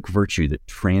specific virtue that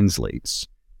translates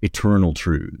eternal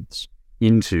truths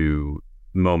into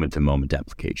moment-to-moment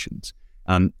applications.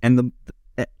 And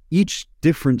each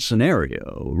different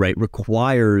scenario, right,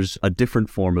 requires a different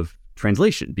form of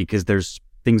translation, because there's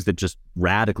things that just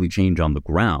radically change on the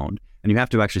ground. And you have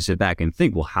to actually sit back and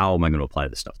think, well, how am I going to apply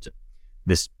this stuff to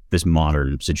this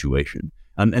modern situation?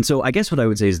 And so I guess what I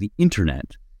would say is the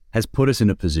internet has put us in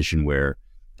a position where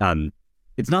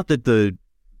it's not that the,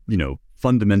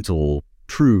 fundamental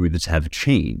truths have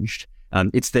changed.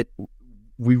 It's that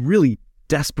we really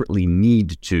desperately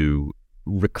need to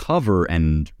recover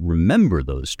and remember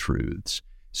those truths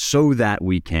so that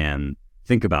we can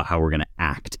think about how we're going to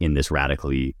act in this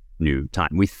radically new time.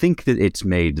 We think that it's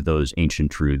made those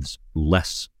ancient truths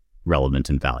less relevant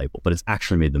and valuable, but it's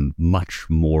actually made them much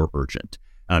more urgent.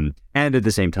 And at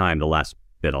the same time, the last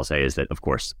bit I'll say is that, of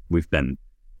course, we've been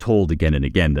told again and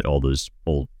again that all those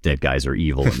old dead guys are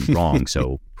evil and wrong,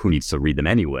 so who needs to read them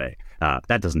anyway?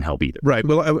 That doesn't help either. Right.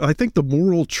 Well, I think the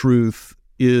moral truth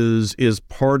is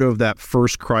part of that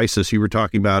first crisis you were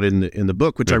talking about in the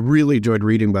book, which I really enjoyed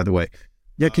reading, by the way.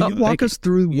 Yeah, can you walk us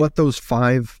through what those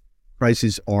 5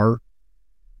 crises are?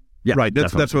 Yeah, right.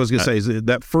 That's what I was going to say. Is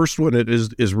that first one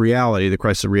is reality, the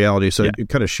crisis of reality. So you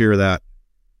kind of share that.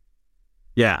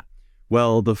 Yeah.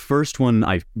 Well, the first one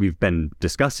we've been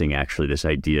discussing actually this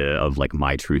idea of like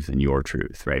my truth and your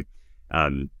truth, right?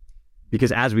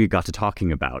 Because as we got to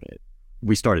talking about it,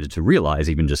 we started to realize,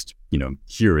 even just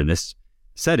here in this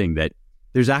setting, that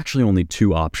there's actually only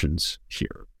 2 options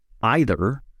here.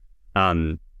 Either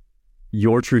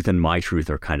your truth and my truth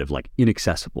are kind of like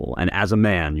inaccessible, and as a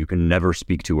man, you can never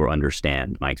speak to or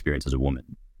understand my experience as a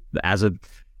woman. As a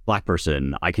Black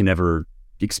person, I can never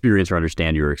experience or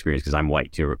understand your experience because I'm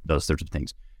white, those sorts of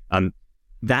things.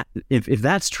 That if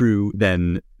that's true,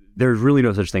 then there's really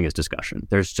no such thing as discussion.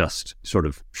 There's just sort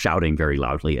of shouting very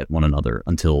loudly at one another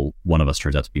until one of us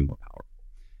turns out to be more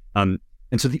powerful.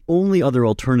 And so the only other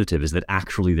alternative is that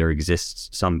actually there exists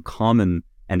some common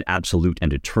and absolute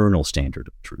and eternal standard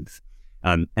of truth.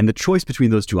 And the choice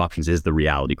between those 2 options is the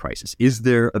reality crisis. Is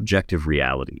there objective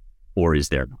reality or is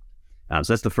there not?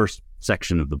 So that's the first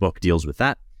section of the book, deals with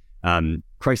that.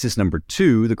 Crisis number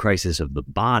 2, the crisis of the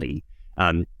body,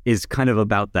 is kind of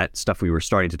about that stuff we were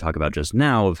starting to talk about just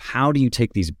now, of how do you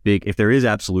take these big, if there is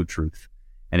absolute truth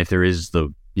and if there is the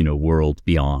world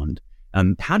beyond,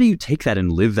 how do you take that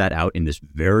and live that out in this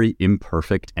very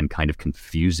imperfect and kind of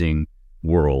confusing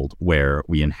world where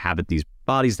we inhabit these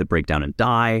bodies that break down and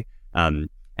die?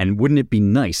 And wouldn't it be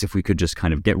nice if we could just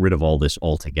kind of get rid of all this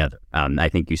altogether? I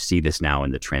think you see this now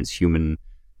in the transhuman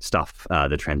stuff,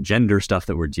 the transgender stuff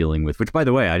that we're dealing with, which, by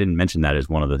the way, I didn't mention that as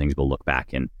one of the things we'll look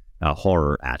back in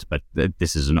horror at, but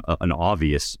this is an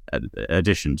obvious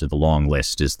addition to the long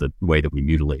list, is the way that we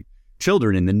mutilate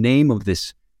children in the name of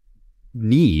this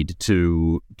need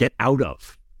to get out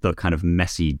of the kind of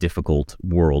messy, difficult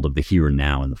world of the here and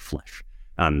now in the flesh.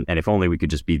 And if only we could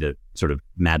just be the sort of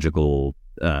magical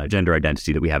gender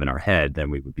identity that we have in our head,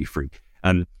 then we would be free.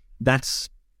 That's,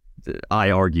 I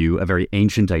argue, a very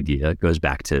ancient idea. It goes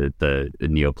back to the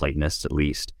Neoplatonists, at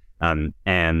least.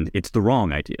 And it's the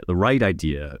wrong idea. The right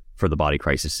idea for the body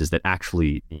crisis is that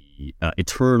actually the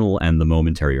eternal and the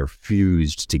momentary are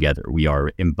fused together. We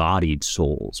are embodied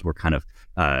souls. We're kind of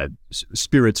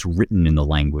spirits written in the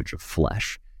language of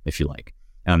flesh, if you like.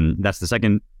 That's the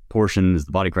second portion, is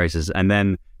the body crisis. And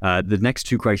then the next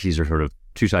 2 crises are sort of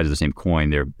 2 sides of the same coin.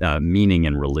 They're meaning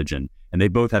and religion. And they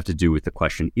both have to do with the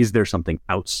question, is there something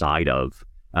outside of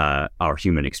our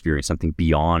human experience, something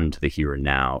beyond the here and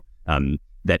now,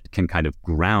 that can kind of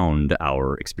ground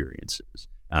our experiences?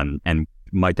 And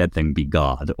might that thing be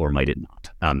God or might it not?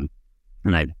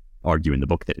 And I argue in the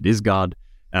book that it is God.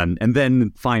 And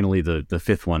then finally, the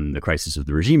 5th one, the crisis of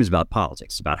the regime, is about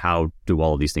politics, about how do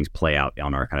all of these things play out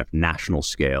on our kind of national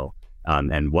scale,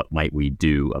 and what might we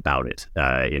do about it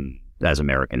as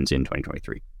Americans in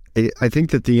 2023. I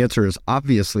think that the answer is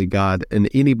obviously God, and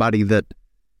anybody that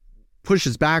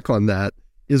pushes back on that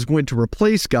is going to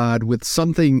replace God with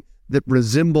something that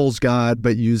resembles God,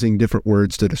 but using different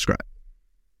words to describe.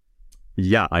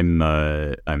 Yeah,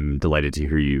 I'm delighted to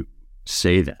hear you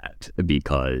say that,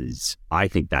 because I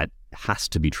think that has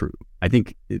to be true. I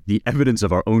think the evidence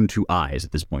of our own 2 eyes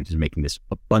at this point is making this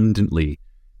abundantly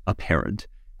apparent.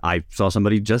 I saw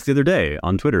somebody just the other day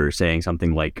on Twitter saying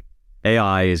something like,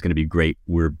 AI is going to be great.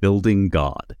 We're building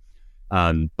God.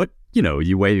 But,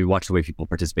 you watch the way people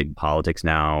participate in politics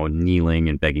now, kneeling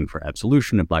and begging for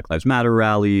absolution at Black Lives Matter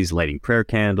rallies, lighting prayer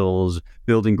candles,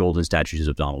 building golden statues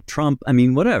of Donald Trump. I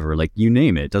mean, whatever, like you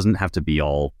name it. It doesn't have to be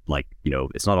all like,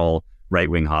 it's not all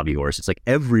right-wing hobby horse. It's like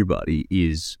everybody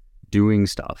is doing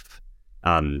stuff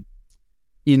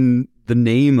in the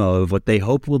name of what they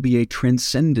hope will be a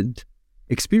transcendent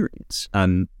experience.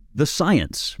 The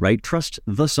science, right? Trust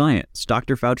the science.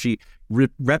 Dr. Fauci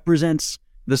represents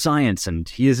the science, and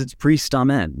he is its priest,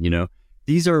 amen,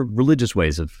 these are religious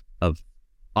ways of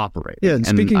operating. Yeah, and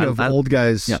speaking of old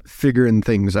guys figuring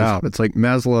things out, it's like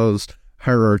Maslow's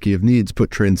hierarchy of needs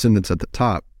put transcendence at the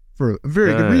top for a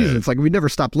very good reason. It's like we never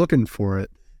stop looking for it.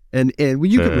 And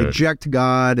you can reject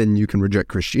God, and you can reject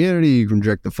Christianity, you can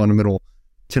reject the fundamental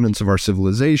tenets of our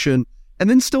civilization, and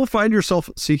then still find yourself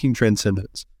seeking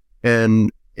transcendence.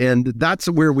 And that's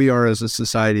where we are as a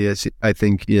society, I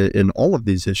think, in all of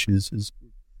these issues.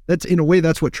 That's in a way,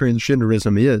 that's what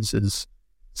transgenderism is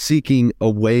seeking a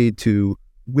way to,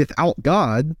 without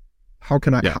God, how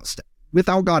can I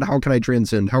without God, how can I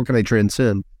transcend? How can I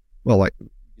transcend? Well, like,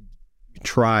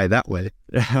 try that way.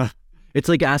 It's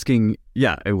like asking,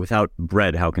 without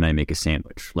bread, how can I make a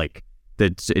sandwich? Like,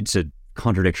 it's a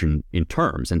contradiction in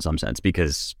terms in some sense,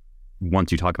 because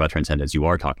once you talk about transcendence, you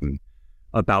are talking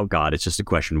about God. It's just a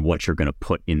question of what you're going to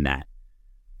put in that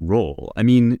role. I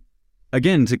mean,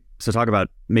 again, to talk about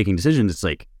making decisions, it's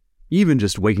like, even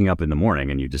just waking up in the morning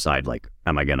and you decide, like,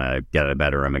 am I going to get out of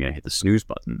bed or am I going to hit the snooze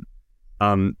button?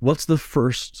 What's the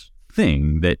first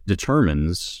thing that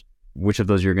determines which of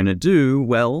those you're going to do?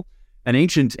 Well, an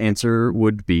ancient answer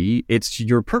would be, it's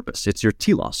your purpose. It's your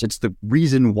telos. It's the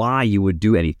reason why you would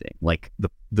do anything. Like,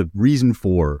 the reason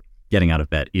for getting out of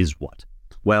bed is what?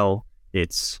 Well,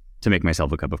 it's to make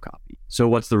myself a cup of coffee. So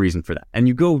what's the reason for that? And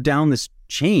you go down this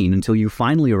chain until you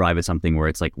finally arrive at something where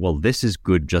it's like, well, this is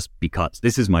good just because.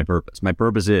 This is my purpose. My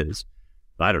purpose is,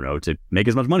 I don't know, to make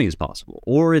as much money as possible,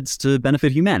 or it's to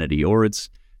benefit humanity, or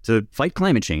it's to fight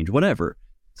climate change, whatever.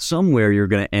 Somewhere you're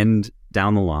going to end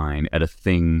down the line at a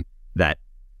thing that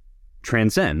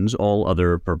transcends all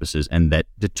other purposes and that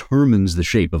determines the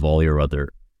shape of all your other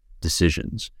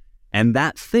decisions. And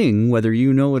that thing, whether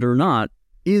you know it or not,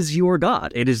 is your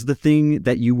God. It is the thing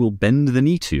that you will bend the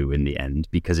knee to in the end,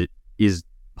 because it is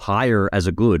higher as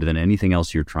a good than anything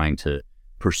else you're trying to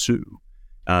pursue.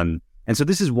 And so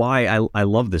this is why I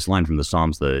love this line from the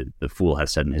Psalms, the fool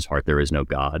has said in his heart, there is no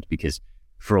God, because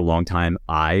for a long time,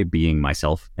 I, being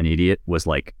myself an idiot, was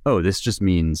like, oh, this just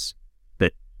means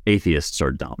that atheists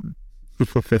are dumb.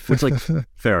 Which, like,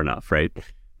 fair enough, right?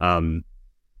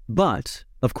 But,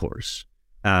 of course,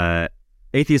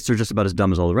 atheists are just about as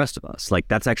dumb as all the rest of us. Like,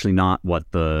 that's actually not what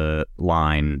the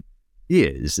line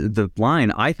is. The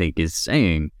line, I think, is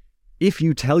saying, if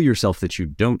you tell yourself that you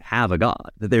don't have a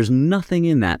God, that there's nothing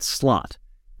in that slot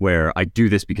where I do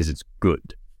this because it's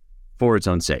good, for its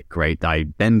own sake, right? I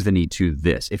bend the knee to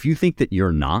this. If you think that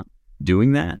you're not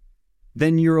doing that,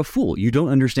 then you're a fool. You don't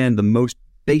understand the most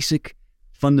basic,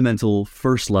 fundamental,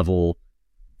 first level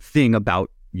thing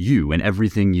about you and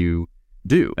everything you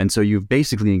do. And so you've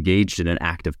basically engaged in an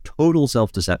act of total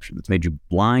self-deception that's made you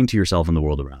blind to yourself and the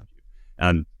world around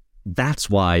you. That's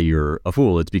why you're a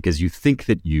fool. It's because you think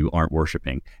that you aren't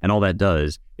worshiping. And all that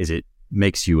does is it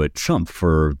makes you a chump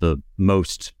for the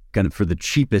most, kind of, for the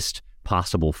cheapest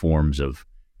possible forms of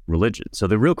religion. So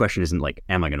the real question isn't like,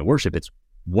 am I going to worship? It's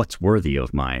what's worthy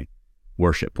of my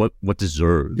worship? What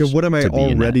deserves? Yeah, what am I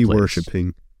already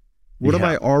worshiping? What am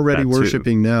I already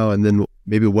worshiping now? And then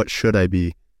maybe what should I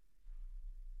be?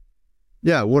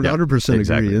 Yeah, 100%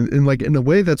 exactly. agree. And like, in a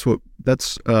way, that's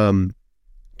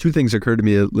two things occurred to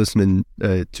me listening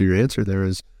to your answer there.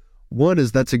 Is one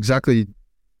is that's exactly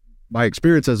my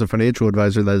experience as a financial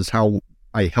advisor. That is how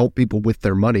I help people with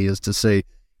their money, is to say,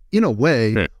 in a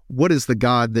way, what is the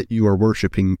God that you are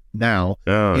worshiping now?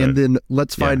 And then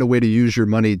let's find a way to use your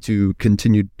money to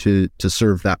continue to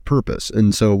serve that purpose.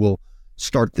 And so we'll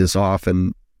start this off,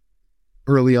 and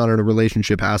early on in a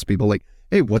relationship, ask people like,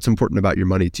 hey, what's important about your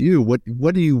money to you? What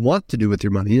do you want to do with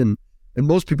your money? And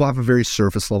most people have a very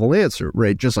surface level answer,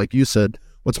 right? Just like you said,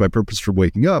 what's my purpose for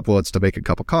waking up? Well, it's to make a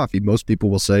cup of coffee. Most people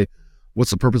will say,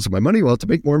 what's the purpose of my money? Well, it's to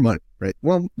make more money, right?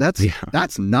 Well, that's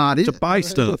not it. To buy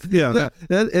stuff. Yeah.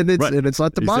 And it's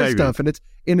not to buy stuff. And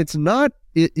it's not,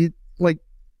 like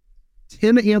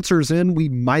 10 answers in, we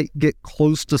might get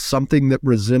close to something that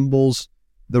resembles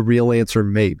the real answer,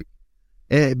 maybe.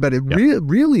 But it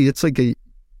really, it's like a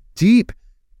deep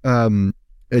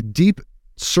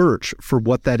search for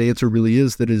what that answer really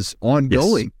is that is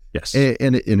ongoing. Yes.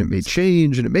 And it may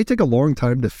change, and it may take a long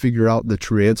time to figure out the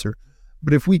true answer.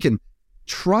 But if we can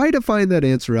try to find that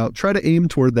answer out, try to aim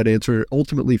toward that answer,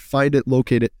 ultimately find it,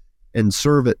 locate it, and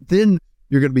serve it, then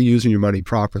you're going to be using your money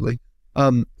properly.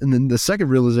 And then the second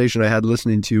realization I had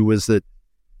listening to you was that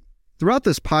throughout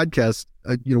this podcast,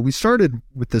 we started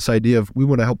with this idea of we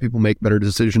want to help people make better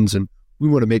decisions, and we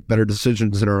want to make better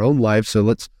decisions in our own lives. So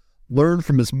let's learn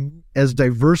from as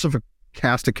diverse of a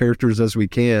cast of characters as we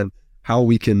can how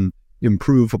we can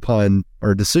improve upon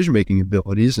our decision-making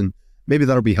abilities, and maybe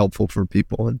that'll be helpful for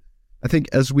people. And I think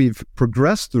as we've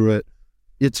progressed through it,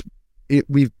 it's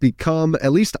we've become,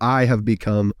 at least I have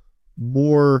become,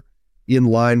 more in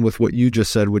line with what you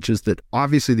just said, which is that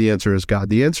obviously the answer is God.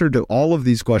 The answer to all of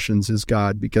these questions is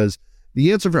God, because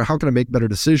the answer for how can I make better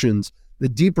decisions, the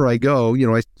deeper I go,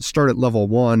 I start at level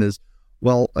 1 is,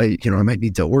 well, I might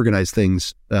need to organize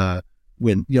things I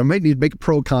might need to make a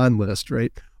pro-con list,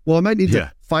 right? Well, I might need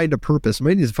to find a purpose. I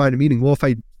might need to find a meaning. Well, if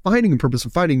I'm finding a purpose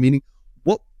and finding meaning,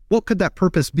 what could that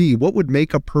purpose be? What would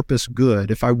make a purpose good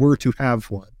if I were to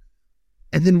have one?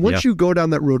 And then once you go down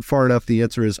that road far enough, the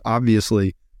answer is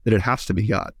obviously that it has to be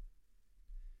God.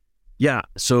 Yeah.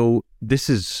 So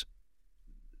there's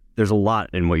a lot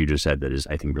in what you just said that is,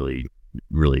 I think, really,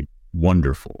 really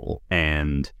wonderful.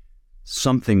 And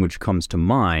something which comes to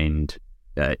mind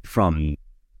from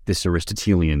this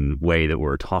Aristotelian way that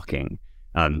we're talking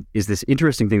is this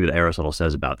interesting thing that Aristotle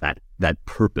says about that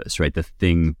purpose, right? The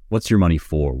thing, what's your money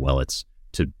for? Well, it's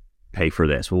to pay for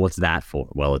this. Well, what's that for?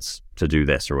 Well, it's to do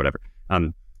this or whatever.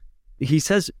 He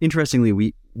says, interestingly,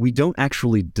 we don't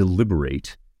actually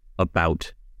deliberate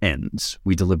about ends.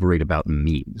 We deliberate about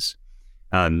means.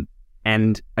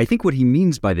 And I think what he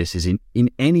means by this is in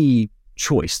any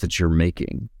choice that you're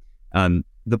making,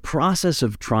 the process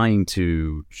of trying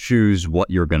to choose what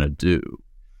you're going to do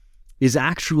is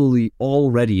actually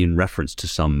already in reference to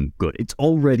some good. It's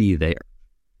already there.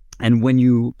 And when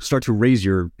you start to raise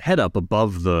your head up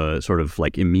above the sort of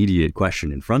like immediate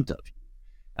question in front of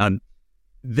you,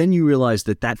 then you realize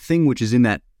that thing which is in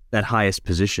that highest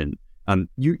position,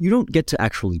 you don't get to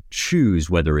actually choose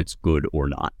whether it's good or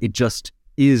not. It just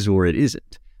is or it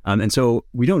isn't. And so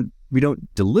we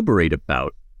don't deliberate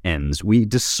about ends. We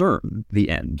discern the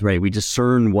end, right? We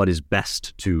discern what is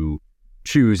best to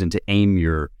choose and to aim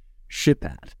your ship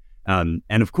at. And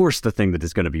of course, the thing that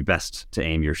is going to be best to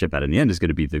aim your ship at in the end is going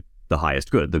to be the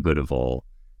highest good, the good of all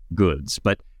goods.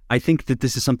 But I think that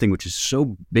this is something which is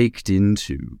so baked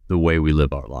into the way we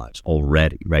live our lives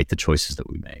already, right? The choices that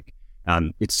we make.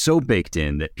 It's so baked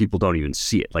in that people don't even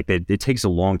see it. Like it takes a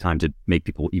long time to make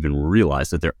people even realize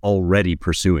that they're already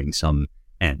pursuing some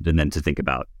end, and then to think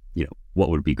about, what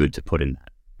would be good to put in that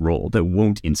role that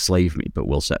won't enslave me, but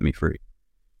will set me free.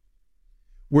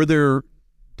 Were there,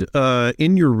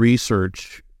 in your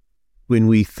research, when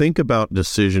we think about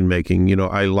decision making,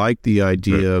 I like the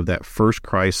idea of that first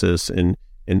crisis and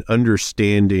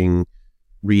understanding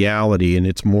reality and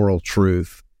its moral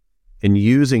truth, and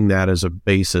using that as a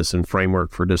basis and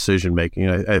framework for decision making.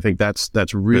 I think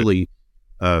that's really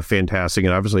fantastic.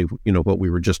 And obviously, what we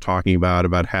were just talking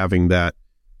about having that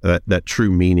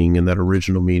true meaning and that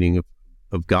original meaning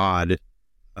of God,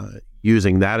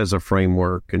 using that as a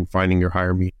framework and finding your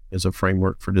higher meaning as a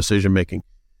framework for decision making.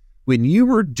 When you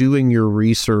were doing your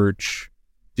research,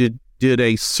 did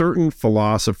a certain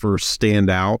philosopher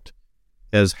stand out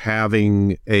as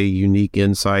having a unique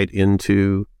insight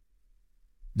into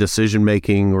decision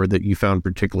making, or that you found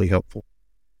particularly helpful?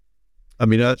 I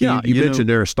mean, you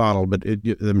mentioned Aristotle, but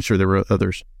I'm sure there were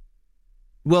others.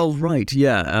 Well, right,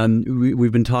 yeah.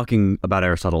 We've been talking about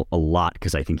Aristotle a lot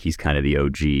because I think he's kind of the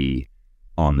OG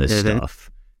on this stuff.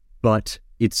 But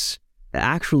it's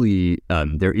actually,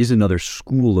 there is another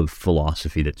school of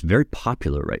philosophy that's very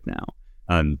popular right now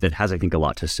that has, I think, a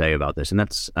lot to say about this, and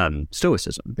that's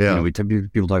Stoicism. Yeah.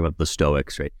 People talk about the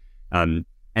Stoics, right?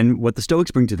 And what the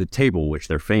Stoics bring to the table, which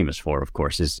they're famous for, of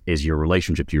course, is your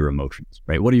relationship to your emotions,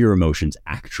 right? What do your emotions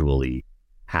actually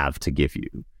have to give you?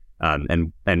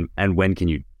 And when can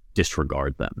you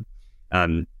disregard them?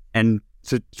 And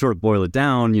to sort of boil it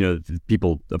down,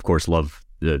 people, of course, love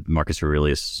the Marcus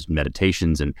Aurelius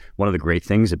Meditations. And one of the great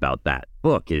things about that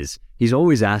book is he's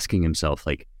always asking himself,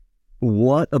 like,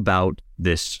 what about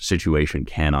this situation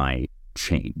can I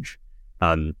change?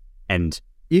 And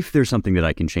if there's something that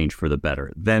I can change for the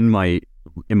better, then my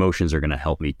emotions are going to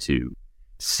help me to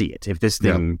see it. If this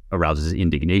thing arouses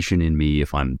indignation in me,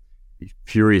 if I'm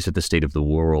furious at the state of the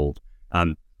world,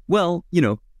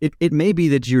 it may be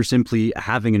that you're simply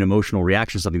having an emotional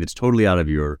reaction to something that's totally out of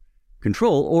your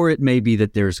control, or it may be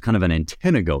that there's kind of an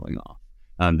antenna going off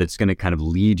that's going to kind of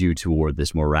lead you toward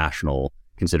this more rational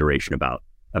consideration about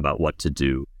what to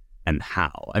do and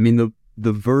how. I mean,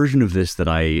 the version of this that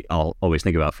I'll always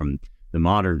think about from the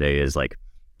modern day is like,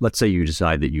 let's say you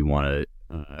decide that you want to,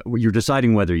 you're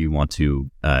deciding whether you want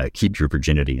to keep your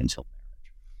virginity until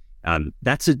marriage.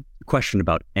 That's a question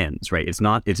about ends, right?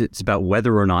 It's about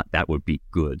whether or not that would be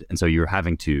good. And so you're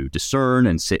having to discern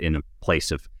and sit in a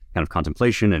place of kind of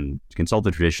contemplation and consult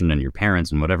the tradition and your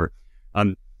parents and whatever.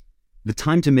 The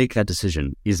time to make that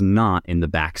decision is not in the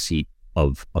backseat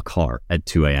of a car at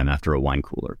 2 a.m. after a wine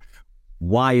cooler.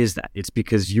 Why is that? It's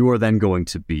because you are then going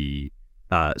to be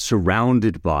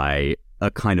surrounded by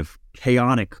a kind of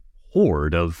chaotic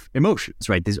horde of emotions,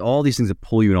 right? There's all these things that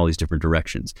pull you in all these different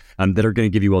directions, that are going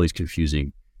to give you all these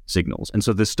confusing signals. And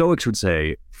so the Stoics would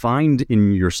say, find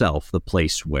in yourself the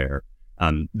place where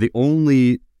the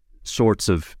only sorts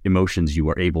of emotions you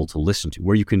are able to listen to,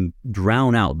 where you can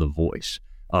drown out the voice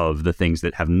of the things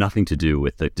that have nothing to do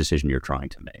with the decision you're trying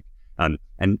to make,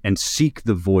 and seek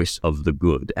the voice of the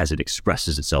good as it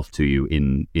expresses itself to you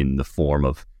in the form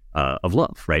of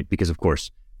love, right? Because of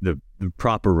course, the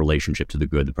proper relationship to the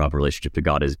good, the proper relationship to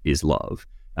God is love.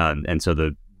 And so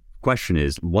the question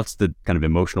is, what's the kind of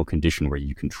emotional condition where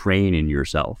you can train in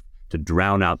yourself to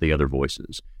drown out the other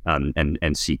voices,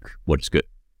 and seek what is good?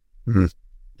 Mm-hmm.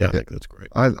 Yeah, I think that's great.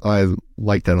 I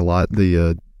like that a lot.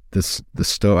 The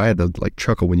I had to like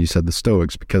chuckle when you said the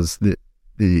Stoics, because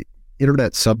the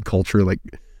internet subculture like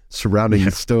surrounding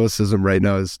Stoicism right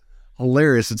now is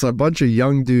hilarious. It's a bunch of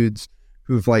young dudes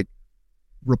who've like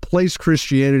replaced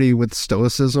Christianity with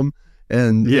Stoicism,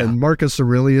 and Marcus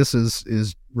Aurelius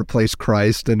is replaced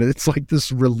Christ, and it's like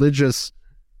this religious,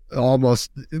 almost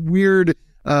weird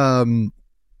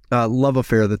love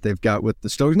affair that they've got with the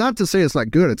Stoics. Not to say it's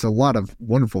not good; it's a lot of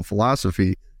wonderful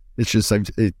philosophy. It's just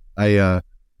I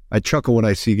chuckle when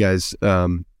I see guys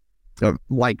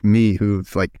like me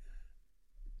who've like,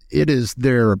 it is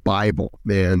their Bible,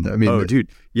 man. I mean, oh, dude,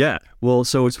 yeah. Well,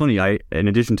 so it's funny. In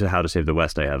addition to How to Save the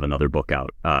West, I have another book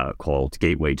out called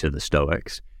Gateway to the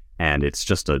Stoics, and it's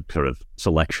just a sort of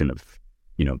selection of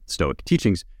Stoic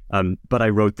teachings. But I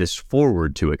wrote this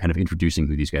forward to it, kind of introducing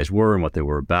who these guys were and what they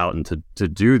were about, and to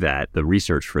do that, the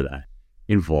research for that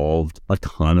involved a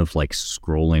ton of like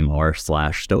scrolling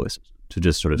r/Stoicism to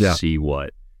just sort of see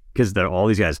what. Because there are all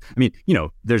these guys. I mean,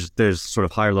 there's sort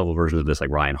of higher level versions of this, like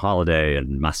Ryan Holiday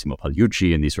and Massimo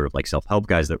Pagliucci and these sort of like self-help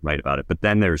guys that write about it. But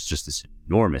then there's just this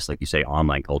enormous, like you say,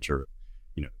 online culture,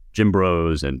 gym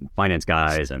bros and finance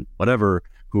guys and whatever,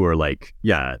 who are like,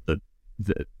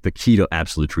 the key to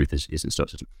absolute truth is in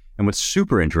Stoicism. And what's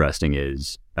super interesting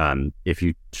is if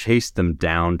you chase them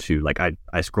down to, like,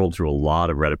 I scrolled through a lot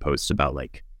of Reddit posts about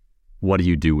like, what do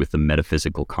you do with the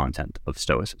metaphysical content of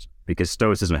Stoicism? Because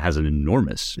Stoicism has an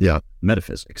enormous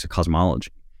metaphysics, a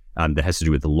cosmology that has to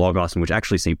do with the Logos, in which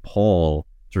actually St. Paul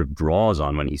sort of draws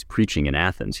on when he's preaching in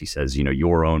Athens. He says,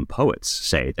 your own poets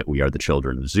say that we are the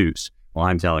children of Zeus. Well,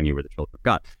 I'm telling you we're the children of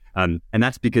God. And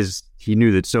that's because he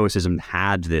knew that Stoicism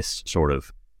had this sort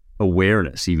of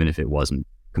awareness, even if it wasn't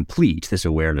complete, this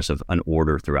awareness of an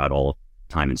order throughout all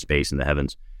time and space and the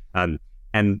heavens. And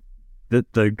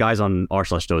the guys on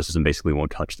r/Stoicism basically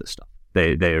won't touch this stuff.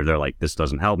 They're like, this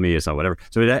doesn't help me, it's not whatever.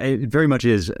 So it very much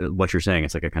is what you're saying.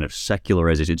 It's like a kind of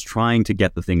secularization. It's trying to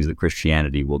get the things that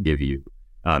Christianity will give you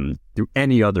through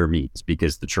any other means,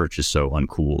 because the church is so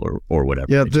uncool or whatever.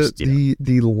 Yeah,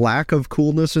 the lack of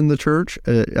coolness in the church,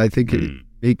 I think it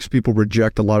makes people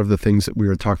reject a lot of the things that we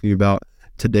were talking about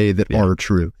today that are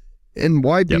true. And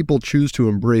why people choose to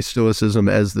embrace Stoicism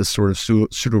as this sort of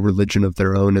pseudo-religion of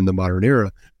their own in the modern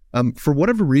era. For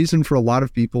whatever reason, for a lot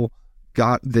of people,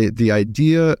 God,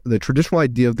 the traditional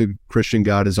idea of the Christian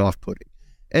God is off-putting.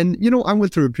 And, I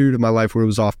went through a period of my life where it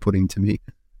was off-putting to me.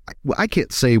 I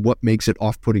can't say what makes it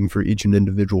off-putting for each and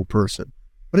individual person,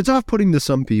 but it's off-putting to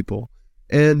some people.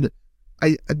 And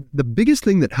the biggest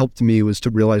thing that helped me was to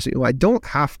realize, it doesn't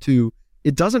have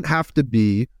to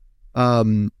be,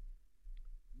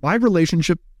 my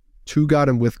relationship to God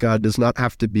and with God does not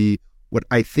have to be what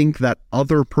I think that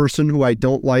other person who I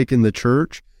don't like in the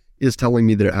church is telling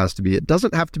me that it has to be. It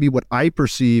doesn't have to be what I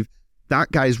perceive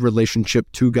that guy's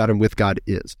relationship to God and with God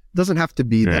is. It doesn't have to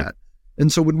be that.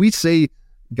 And so when we say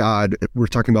God, we're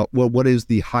talking about, well, what is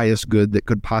the highest good that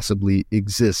could possibly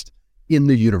exist in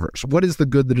the universe? What is the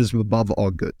good that is above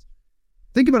all goods?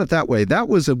 Think about it that way. That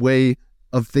was a way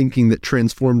of thinking that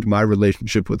transformed my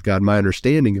relationship with God, my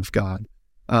understanding of God.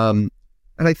 And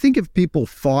I think if people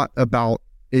thought about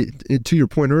it, to your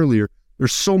point earlier,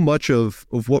 there's so much of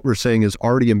what we're saying is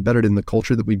already embedded in the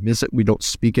culture that we miss it. We don't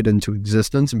speak it into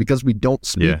existence. And because we don't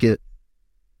speak it,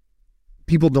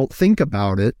 people don't think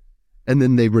about it, and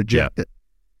then they reject it.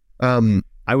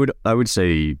 I would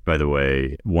say, by the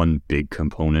way, one big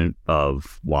component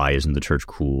of why isn't the church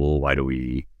cool? Why do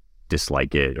we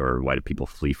dislike it, or why do people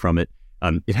flee from it?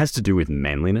 It has to do with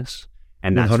manliness.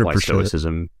 And that's 100%. Why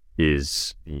Stoicism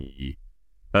is the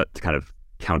kind of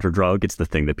counter drug. It's the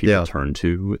thing that people turn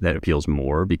to that appeals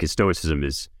more, because Stoicism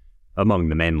is among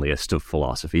the manliest of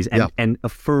philosophies and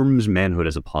affirms manhood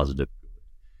as a positive.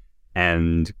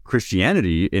 And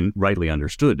Christianity, rightly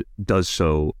understood, does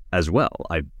so as well,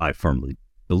 I firmly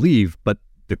believe. But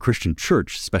the Christian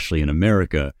church, especially in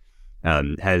America,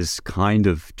 has kind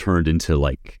of turned into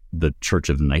like the church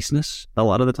of niceness a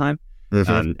lot of the time.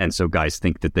 And so guys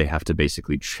think that they have to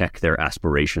basically check their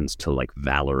aspirations to like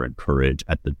valor and courage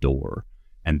at the door.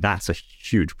 And that's a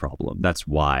huge problem. That's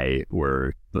why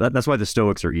the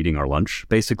Stoics are eating our lunch,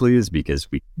 basically, is because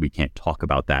we can't talk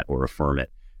about that or affirm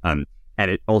it. And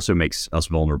it also makes us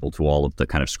vulnerable to all of the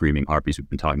kind of screaming harpies we've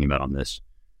been talking about on this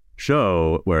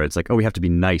show, where it's like, oh, we have to be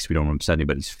nice. We don't want to upset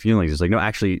anybody's feelings. It's like, no,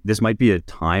 actually, this might be a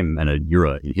time and an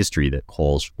era in history that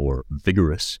calls for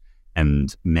vigorous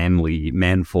and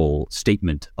manful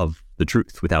statement of the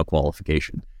truth without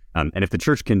qualification. And if the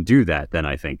church can do that, then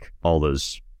I think all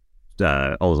those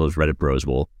Reddit bros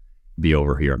will be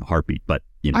over here in a heartbeat. But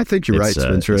I think you're right,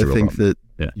 Spencer. I think that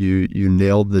you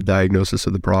nailed the diagnosis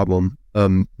of the problem.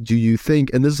 Do you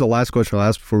think, and this is the last question I'll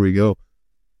ask before we go,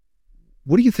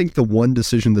 what do you think the one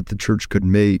decision that the church could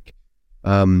make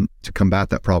to combat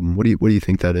that problem? What do you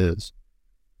think that is?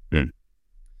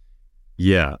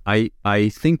 Yeah, I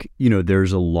think,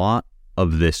 there's a lot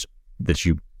of this that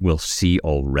you will see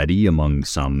already among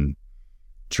some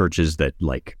churches that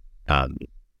like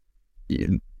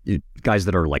guys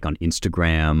that are like on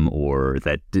Instagram or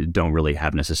that don't really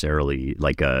have necessarily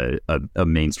like a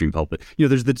mainstream pulpit.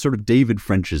 There's the sort of David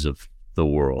Frenches of the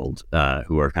world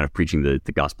who are kind of preaching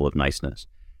the gospel of niceness.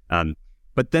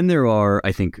 But then there are,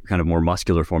 I think, kind of more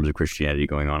muscular forms of Christianity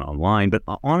going on online. But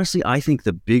honestly, I think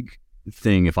the big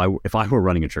thing, if I were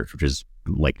running a church, which is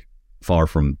like far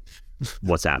from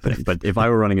what's happening, but if I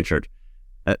were running a church,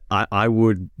 I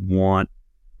would want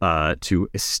to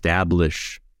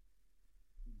establish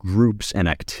groups and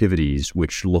activities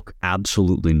which look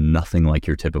absolutely nothing like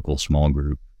your typical small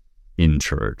group in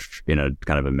church, in a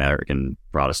kind of American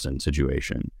Protestant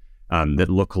situation, that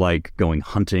look like going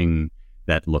hunting,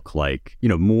 that look like,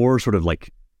 more sort of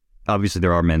like, obviously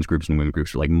there are men's groups and women's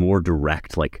groups, like more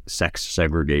direct, like sex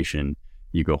segregation.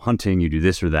 You go hunting, you do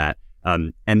this or that.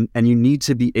 And you need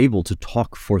to be able to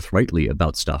talk forthrightly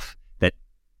about stuff that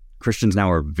Christians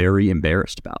now are very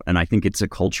embarrassed about. And I think it's a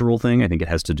cultural thing. I think it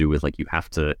has to do with like, you have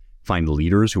to find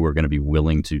leaders who are going to be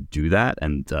willing to do that.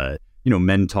 And,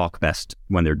 men talk best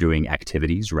when they're doing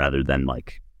activities rather than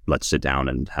like, let's sit down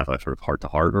and have a sort of heart to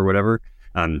heart or whatever.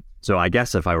 So I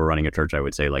guess if I were running a church, I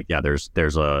would say like, yeah,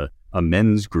 there's a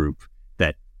men's group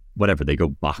that whatever, they go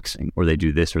boxing or they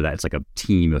do this or that. It's like a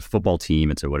team, a football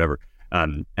team, it's a whatever.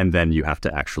 And then you have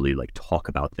to actually like talk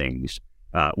about things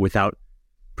without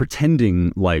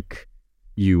pretending like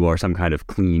you are some kind of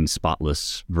clean,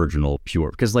 spotless, virginal,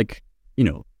 pure. Because like,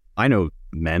 I know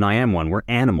men, I am one, we're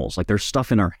animals. Like there's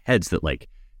stuff in our heads that like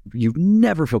you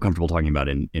never feel comfortable talking about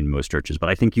in most churches. But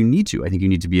I think you need to. I think you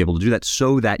need to be able to do that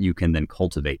so that you can then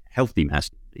cultivate healthy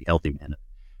masculinity, healthy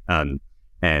manhood.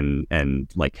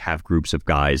 And like have groups of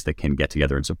guys that can get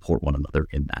together and support one another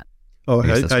in that. Oh,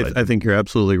 I think you're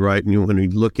absolutely right. And when we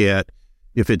look at,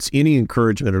 if it's any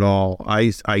encouragement at all,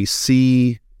 I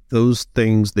see those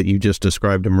things that you just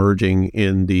described emerging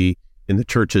in the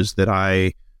churches that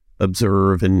I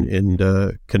observe and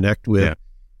connect with,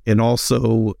 and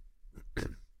also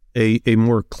a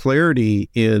more clarity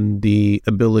in the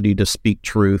ability to speak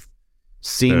truth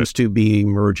seems to be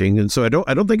emerging. And so I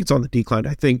don't think it's on the decline.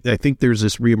 I think there's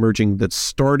this reemerging that's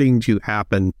starting to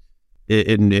happen,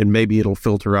 and maybe it'll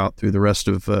filter out through the rest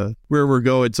of where we're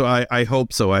going. So I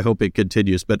hope so. I hope it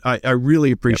continues. But I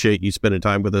really appreciate you spending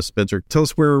time with us, Spencer. Tell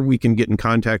us where we can get in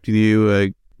contact with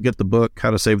you, get the book,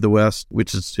 How to Save the West,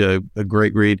 which is a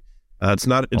great read. It's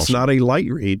not a light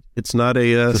read. It's not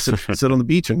a sit on the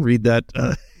beach and read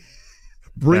that.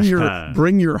 Bring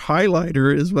your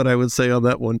highlighter is what I would say on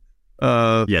that one.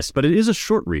 Yes, but it is a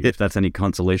short read, if that's any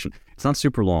consolation. It's not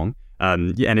super long.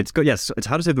 And it's good. Yes, it's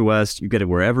How to Save the West. You get it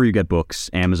wherever you get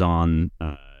books, Amazon,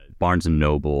 Barnes &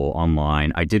 Noble,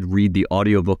 online. I did read the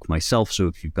audiobook myself, so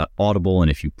if you've got Audible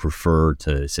and if you prefer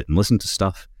to sit and listen to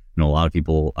stuff, a lot of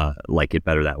people like it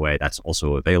better that way, that's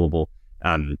also available.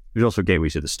 There's also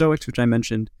Gateways to the Stoics, which I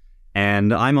mentioned.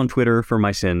 And I'm on Twitter for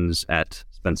my sins at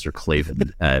Spencer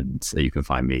Klavan, and so you can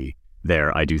find me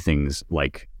there. I do things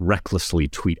like recklessly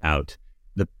tweet out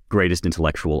the greatest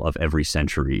intellectual of every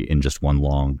century in just one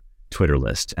long Twitter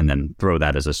list, and then throw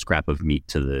that as a scrap of meat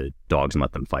to the dogs and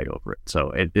let them fight over it.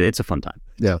 So it's a fun time.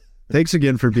 Yeah. Thanks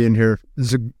again for being here. This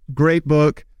is a great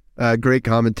book, great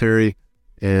commentary,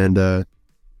 and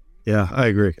yeah, I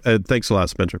agree. Thanks a lot,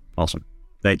 Spencer. Awesome.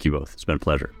 Thank you both. It's been a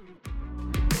pleasure.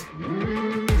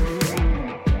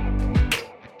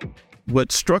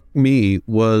 What struck me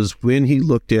was when he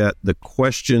looked at the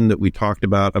question that we talked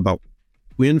about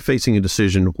when facing a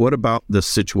decision, what about this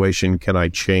situation can I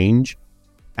change?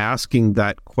 Asking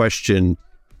that question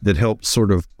that helps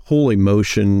sort of pull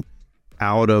emotion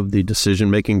out of the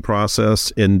decision-making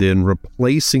process and then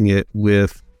replacing it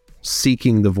with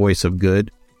seeking the voice of good.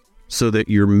 so that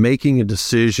you're making a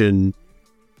decision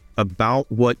about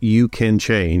what you can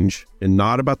change and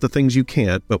not about the things you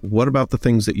can't, but what about the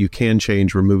things that you can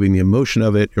change, removing the emotion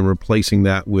of it and replacing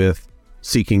that with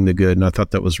seeking the good. And I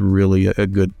thought that was really a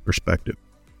good perspective.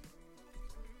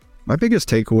 My biggest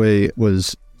takeaway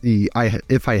was the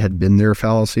if I had been there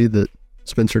fallacy that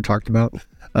Spencer talked about,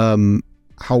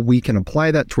 how we can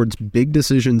apply that towards big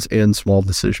decisions and small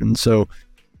decisions. So,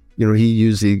 he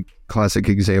used the classic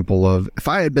example of, if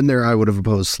I had been there, I would have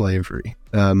opposed slavery.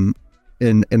 And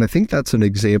I think that's an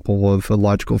example of a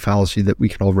logical fallacy that we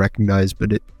can all recognize,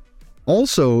 but it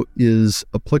also is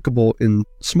applicable in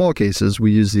small cases.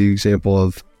 We use the example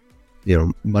of,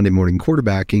 Monday morning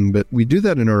quarterbacking, but we do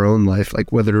that in our own life.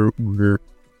 Like whether we're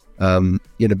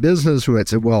in a business, we might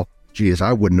say, well, geez,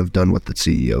 I wouldn't have done what the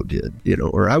CEO did,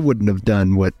 or I wouldn't have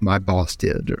done what my boss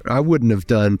did, or I wouldn't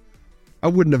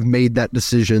have made that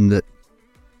decision that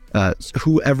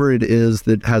whoever it is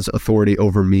that has authority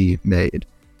over me made.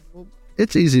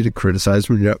 It's easy to criticize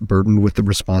when you're not burdened with the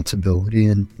responsibility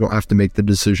and you don't have to make the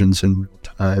decisions in real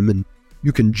time, and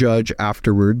you can judge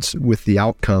afterwards with the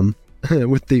outcome,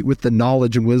 with the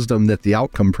knowledge and wisdom that the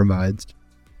outcome provides.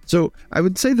 So I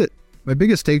would say that my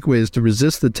biggest takeaway is to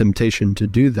resist the temptation to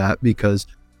do that, because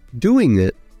doing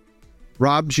it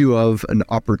robs you of an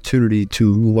opportunity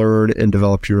to learn and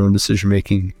develop your own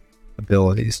decision-making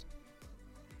abilities.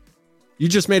 You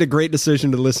just made a great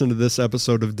decision to listen to this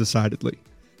episode of Decidedly.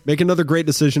 Make another great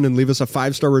decision and leave us a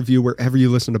 5-star review wherever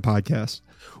you listen to podcasts.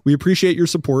 We appreciate your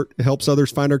support. It helps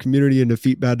others find our community and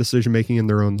defeat bad decision-making in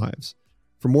their own lives.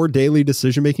 For more daily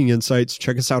decision-making insights,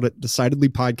 check us out at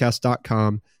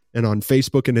decidedlypodcast.com and on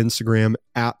Facebook and Instagram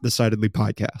at Decidedly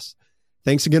Podcast.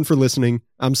 Thanks again for listening.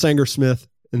 I'm Sanger Smith,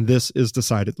 and this is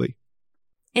Decidedly.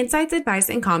 Insights, advice,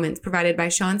 and comments provided by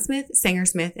Sean Smith, Sanger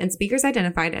Smith, and speakers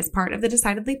identified as part of the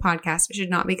Decidedly podcast should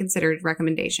not be considered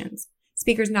recommendations.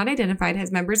 Speakers not identified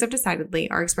as members of Decidedly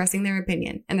are expressing their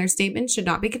opinion, and their statements should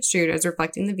not be construed as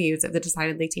reflecting the views of the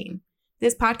Decidedly team.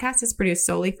 This podcast is produced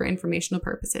solely for informational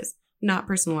purposes, not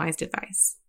personalized advice.